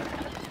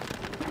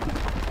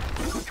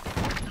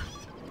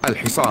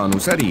 الحصان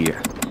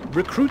سريع.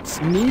 Recruits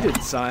needed,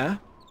 sire.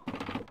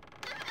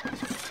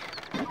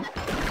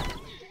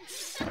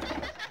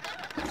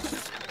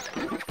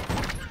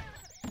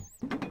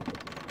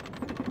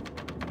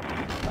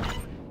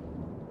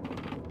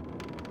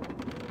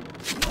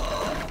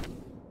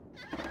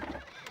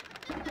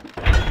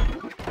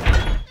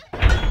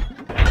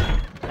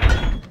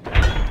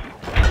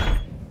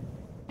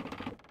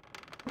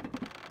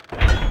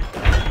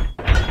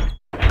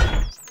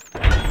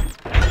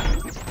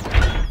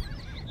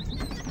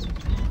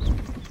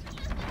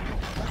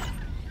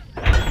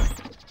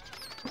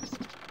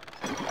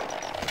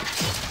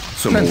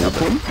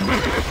 سموكم.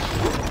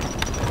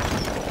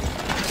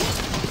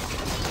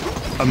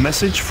 A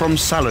message from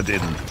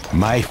Saladin.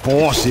 My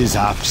forces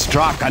have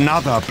struck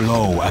another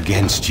blow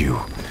against you.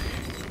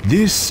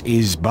 This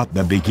is but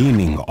the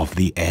beginning of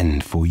the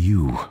end for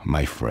you,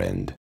 my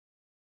friend.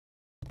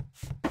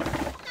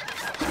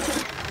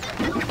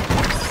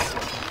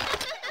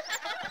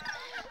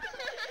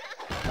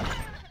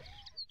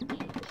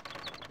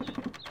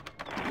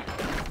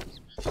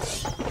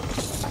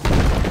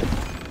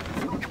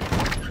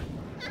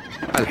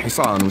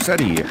 الحصان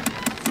سريع.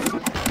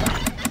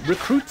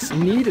 Recruits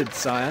needed,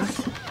 sire.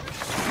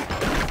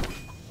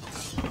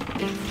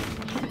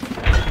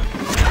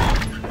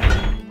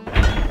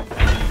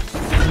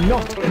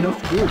 Not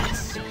enough goods.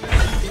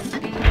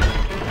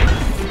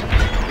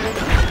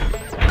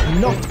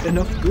 Not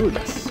enough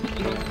goods.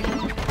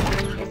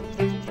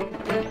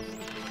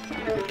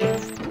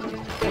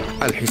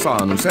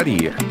 الحصان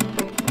سريع.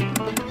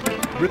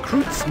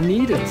 Recruits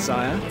needed,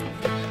 sire.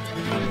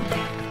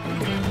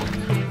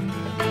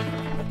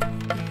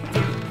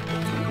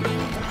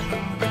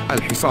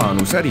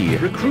 الحصان سريع.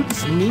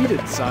 Recruits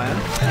needed, sire.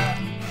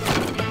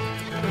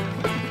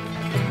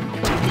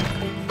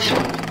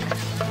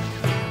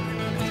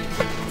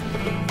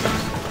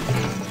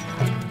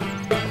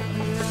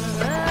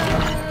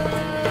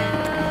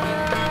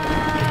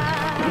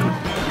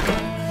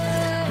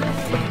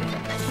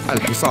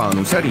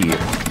 الحصان سريع.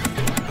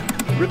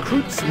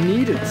 Recruits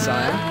needed,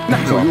 sire.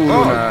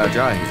 خيولنا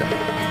جاهزة.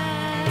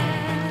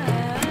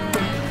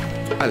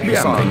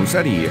 الحصان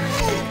سريع.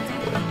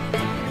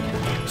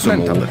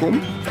 سموكم.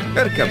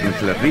 اركب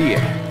مثل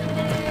الريح.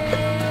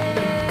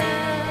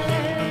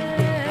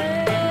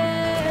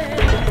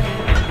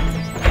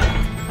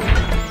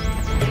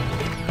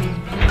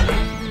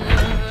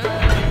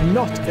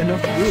 Not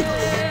enough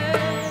goods.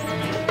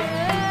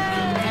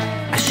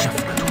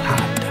 الشفرة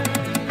حادة.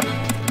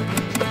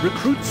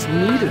 Recruits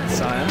needed,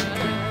 sire.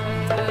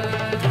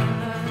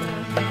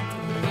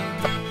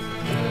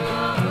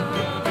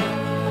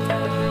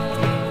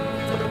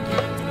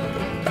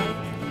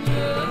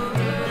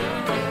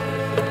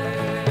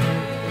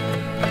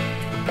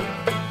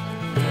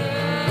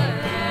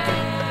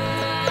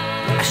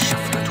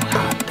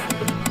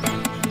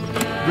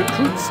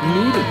 Recruits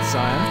needed,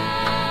 sire.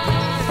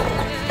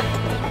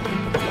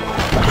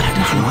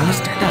 نحن على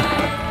استعداد.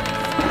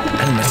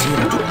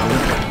 المسيرة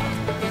طويلة.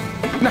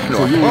 نحن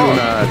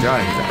خيولنا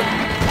جاهزة.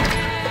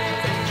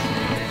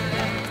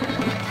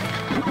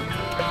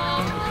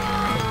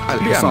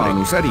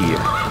 الحصان سريع.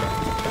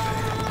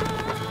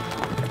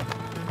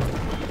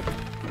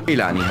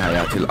 إلى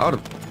نهايات الأرض.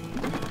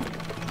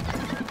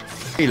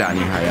 إلى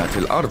نهايات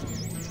الأرض.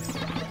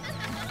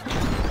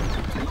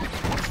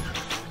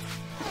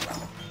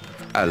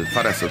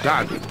 الفرس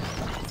تعدو.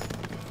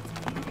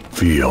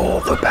 Feel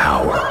the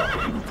power.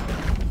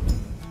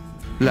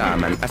 لا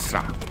من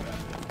أسرع.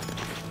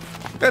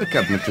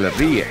 اركب مثل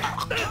الريح.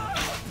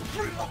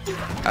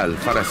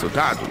 الفرس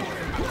تعدو.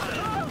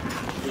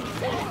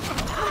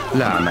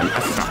 لا من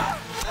أسرع.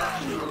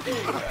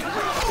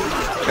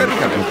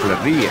 اركب مثل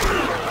الريح.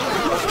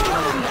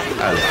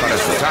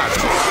 الفرس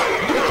تعدو.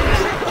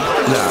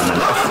 لا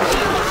من أسرع.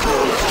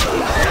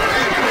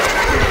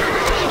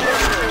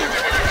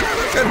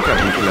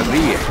 اركب مثل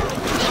الريح.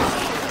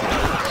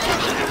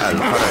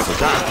 الفرس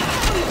تعدو.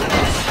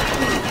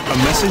 A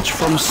message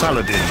from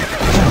Saladin.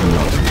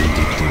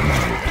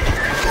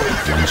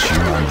 Once you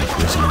are my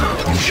prisoner,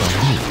 you shall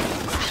live.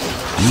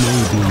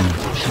 Maybe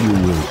you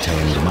will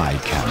tend my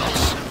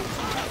camels.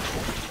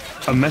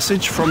 A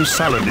message from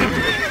Saladin.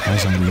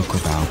 As I look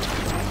about,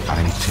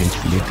 I take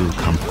little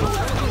comfort.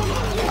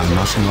 I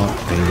must not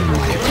fail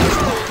my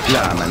people.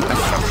 لا من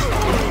أسرع.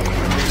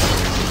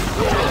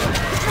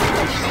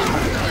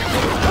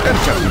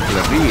 اركب مثل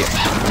الريح.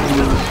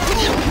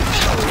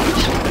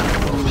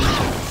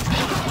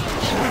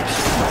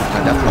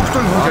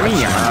 نقتلهم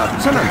جميعا.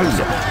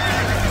 سنحل.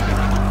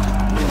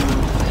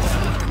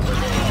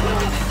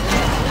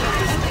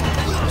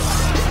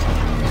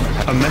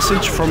 A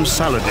message from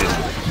Saladin.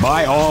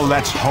 By all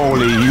that's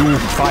holy, you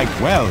fight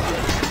well.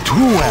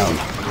 Too well,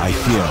 I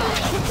fear.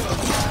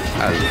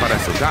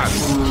 الفرس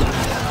تعدو.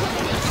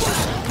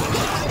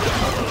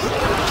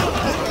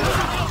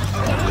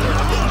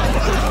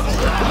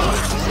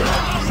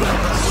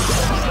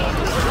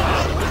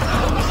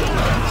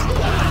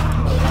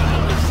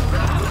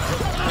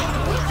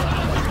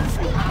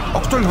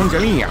 اقتلهم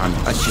جميعا.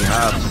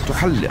 الشهاب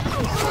تحلق.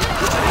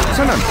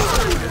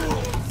 سننتصر.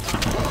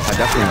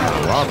 هدفنا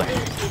واضح.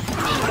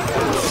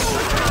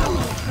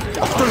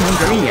 اقتلهم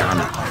جميعا.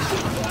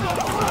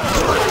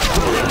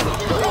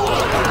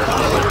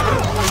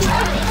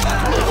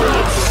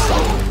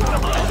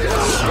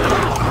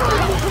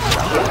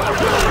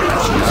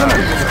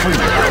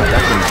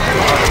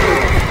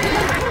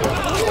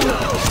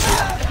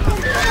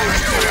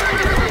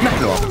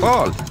 نحن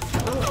أبطال.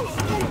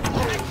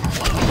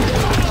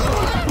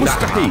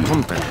 مستحيل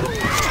تنطق.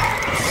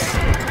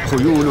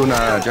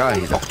 خيولنا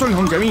جاهزة.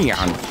 اقتلهم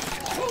جميعا.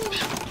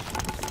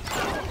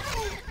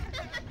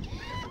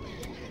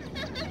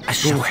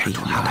 روحي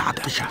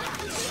متعطشة.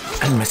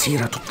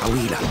 المسيرة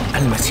الطويلة،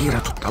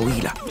 المسيرة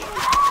الطويلة.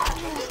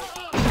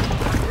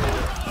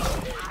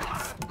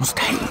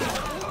 مستحيل.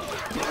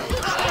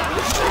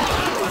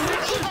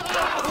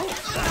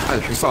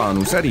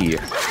 الحصان سريع،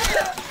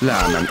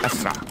 لا من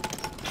أسرع.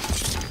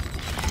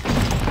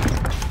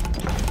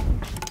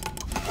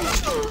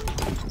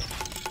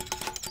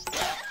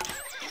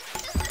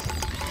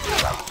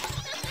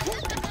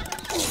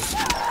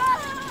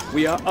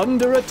 We are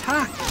under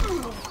attack.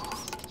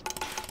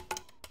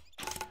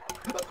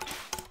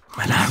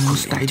 نحن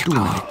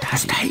مستعدون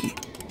للتحدي.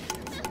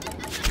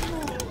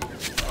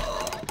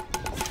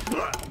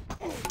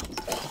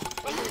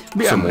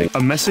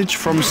 A message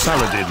from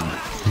Saladin.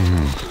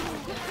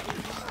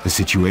 The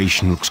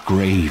situation looks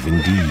grave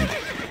indeed.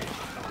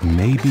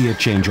 Maybe a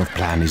change of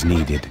plan is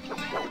needed.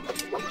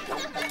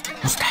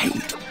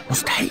 مستحيل،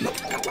 مستحيل.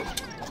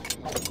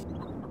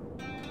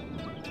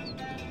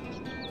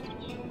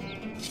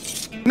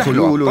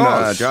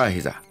 حلولنا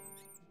جاهزة.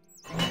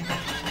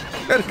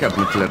 اركب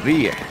مثل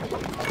الريح.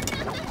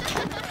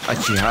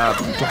 الشهاب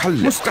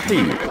تحلق.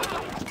 مستحيل.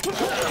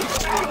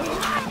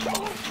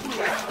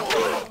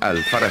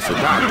 الفرس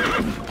تعدو.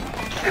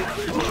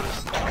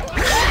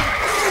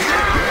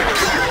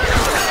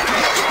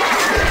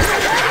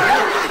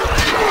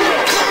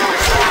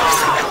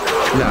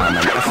 لا من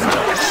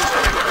أسرع.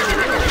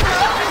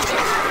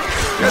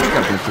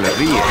 اركب مثل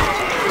الريح.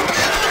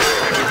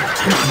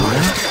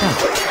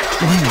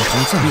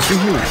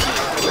 بسهولة.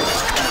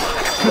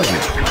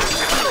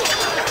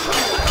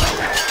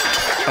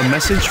 A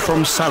message from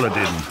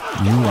Saladin.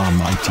 You are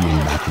mighty in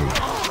battle,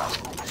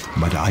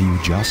 but are you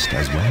just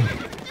as well?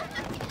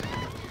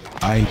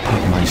 I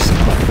put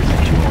myself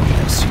at your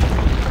mercy.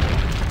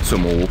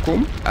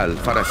 سموكم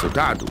الفرس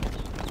تعدو.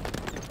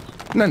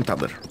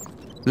 ننتظر.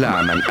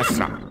 لا من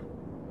أسرع.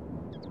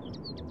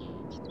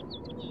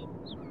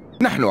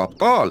 نحن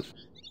أبطال.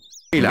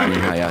 إلى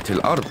نهايات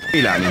الأرض،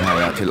 إلى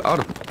نهايات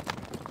الأرض.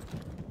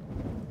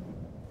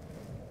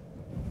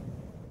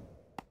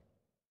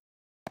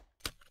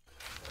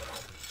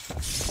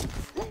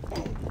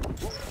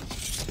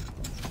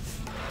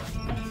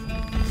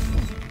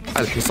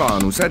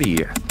 الحصان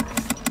سريع.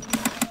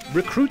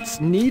 Recruits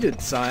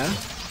needed, sire.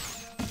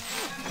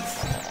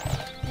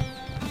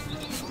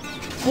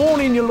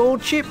 Warning, your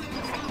lordship.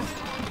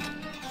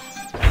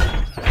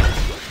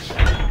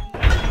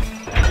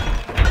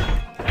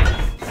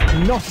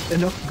 Not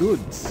enough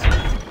goods.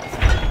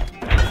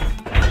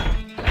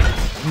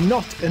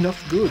 Not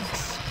enough goods.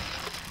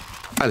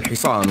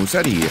 الحصان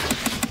سريع.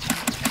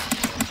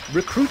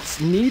 Recruits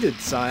needed,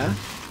 sire.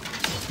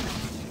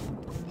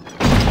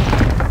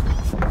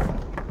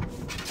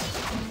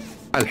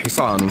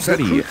 الحصان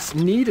سريع. Recruits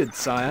needed,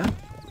 sire.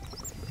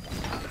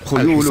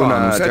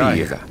 خيولنا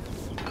جاهزة.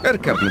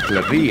 اركب مثل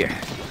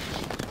الريح.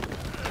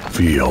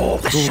 Feel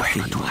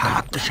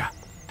متعطشة.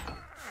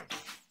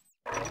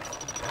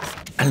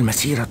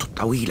 المسيرة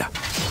الطويلة.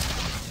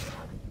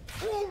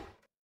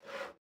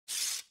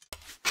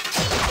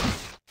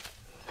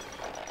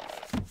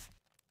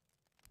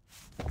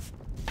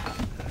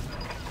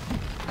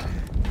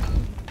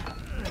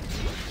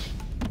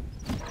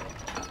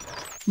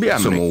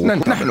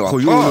 بأمرك. نحن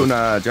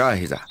خيولنا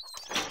جاهزة.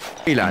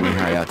 إلى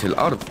نهايات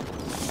الأرض.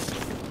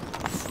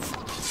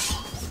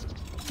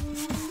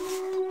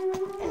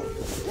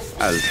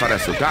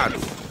 الفرس تعدو.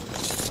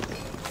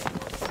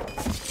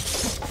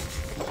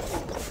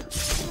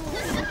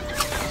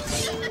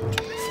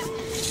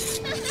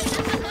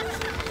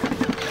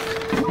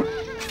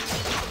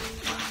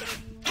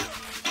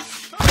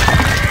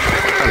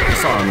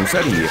 الحصان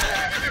سريع.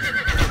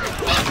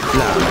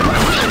 لا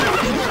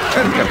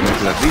اركب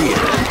مثل الريح.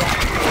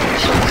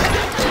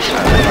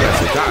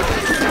 الفرس تعدو.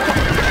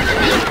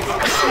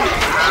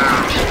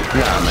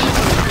 لا من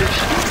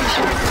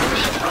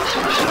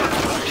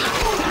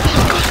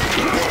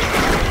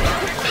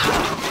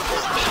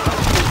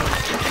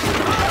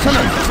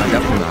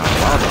هدفنا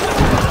واضح.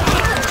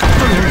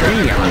 كلهم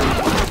جميعا.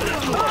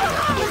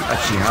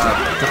 الشهاب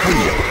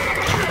تحلق.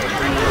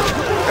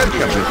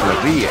 اركب مثل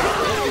الريح.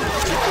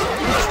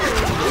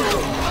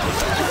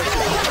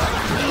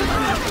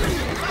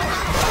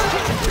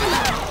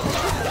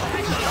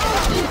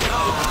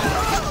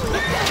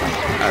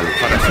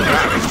 الفرس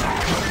تعدو.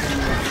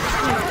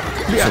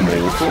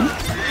 بأمركم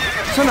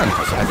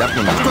سننتصر.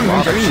 هدفنا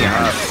كلهم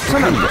جميعا.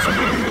 سننتصر.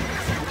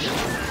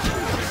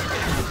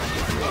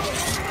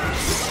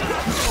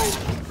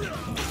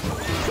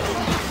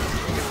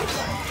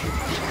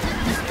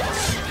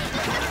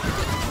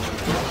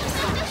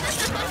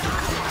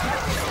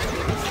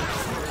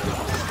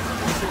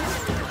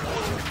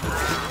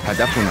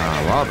 هدفنا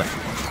واضح.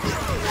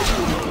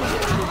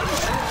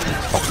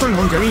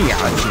 اقتلهم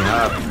جميعا.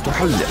 الشهاب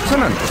تحلق.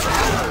 سننتصر.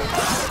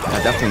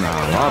 هدفنا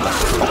واضح.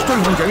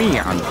 اقتلهم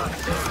جميعا.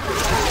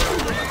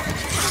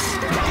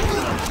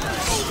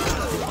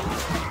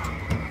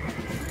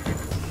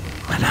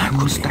 نحن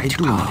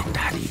مستعدون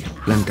للتحرير.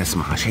 لن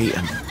تسمع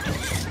شيئا.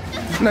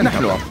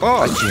 نحن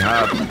أبطال.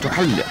 الشهاب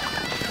تحلق.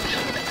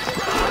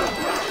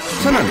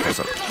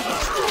 سننتصر.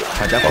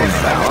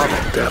 هدفنا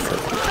واضح.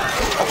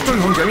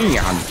 اقتلهم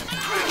جميعا.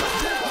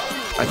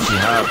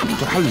 الشهاب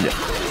تحلق.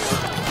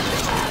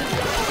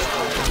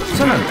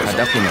 سننتصر.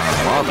 هدفنا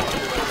واضح.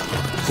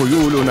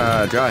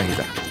 خيولنا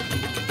جاهزة.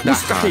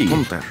 مستحيل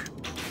تمطر.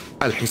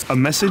 A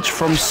message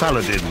from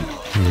Saladin.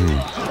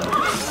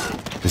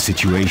 The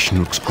situation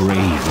looks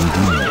grave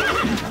indeed.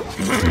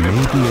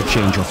 Maybe a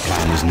change of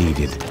plan is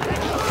needed.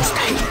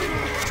 مستحيل.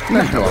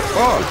 نحن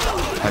أبطال.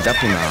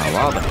 هدفنا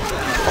واضح.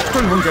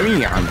 اقتلهم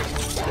جميعا.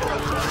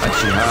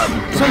 الشهاب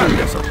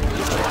سننتصر.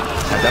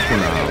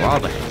 هدفنا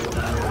واضح.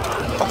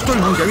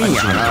 اقتلهم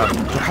جميعا. الشهاب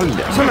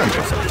تحلق.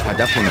 سننتصر.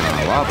 هدفنا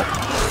واضح.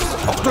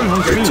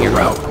 اقتلهم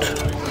جميعا.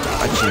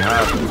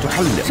 الشهاب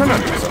تحلق.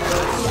 سننتصر.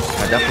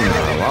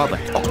 هدفنا واضح.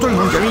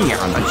 اقتلهم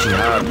جميعا.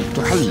 الشهاب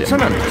تحلق.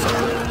 سننتصر.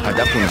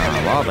 هدفنا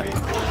واضح.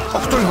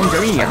 اقتلهم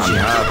جميعا.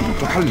 الشهاب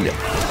تحلق.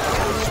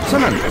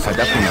 سننتصر.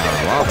 هدفنا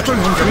واضح.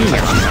 اقتلهم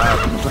جميعا. الشهاب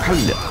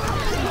تحلق.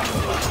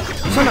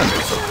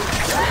 سننتصر.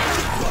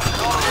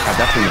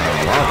 هدفنا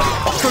واضح.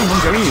 اقتلهم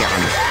جميعا.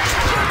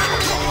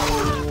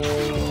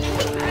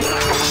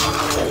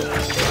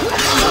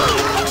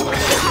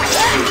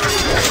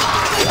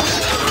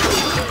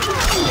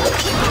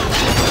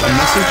 A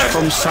message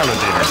from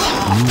Saladin.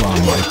 You are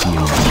mighty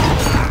in battle,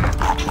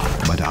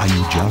 but are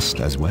you just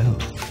as well?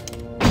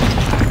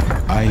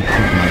 I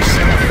put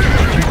myself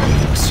at your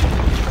needs.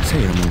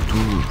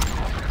 سيموتون.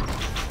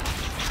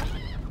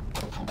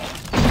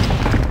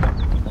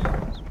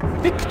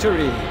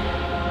 Victory!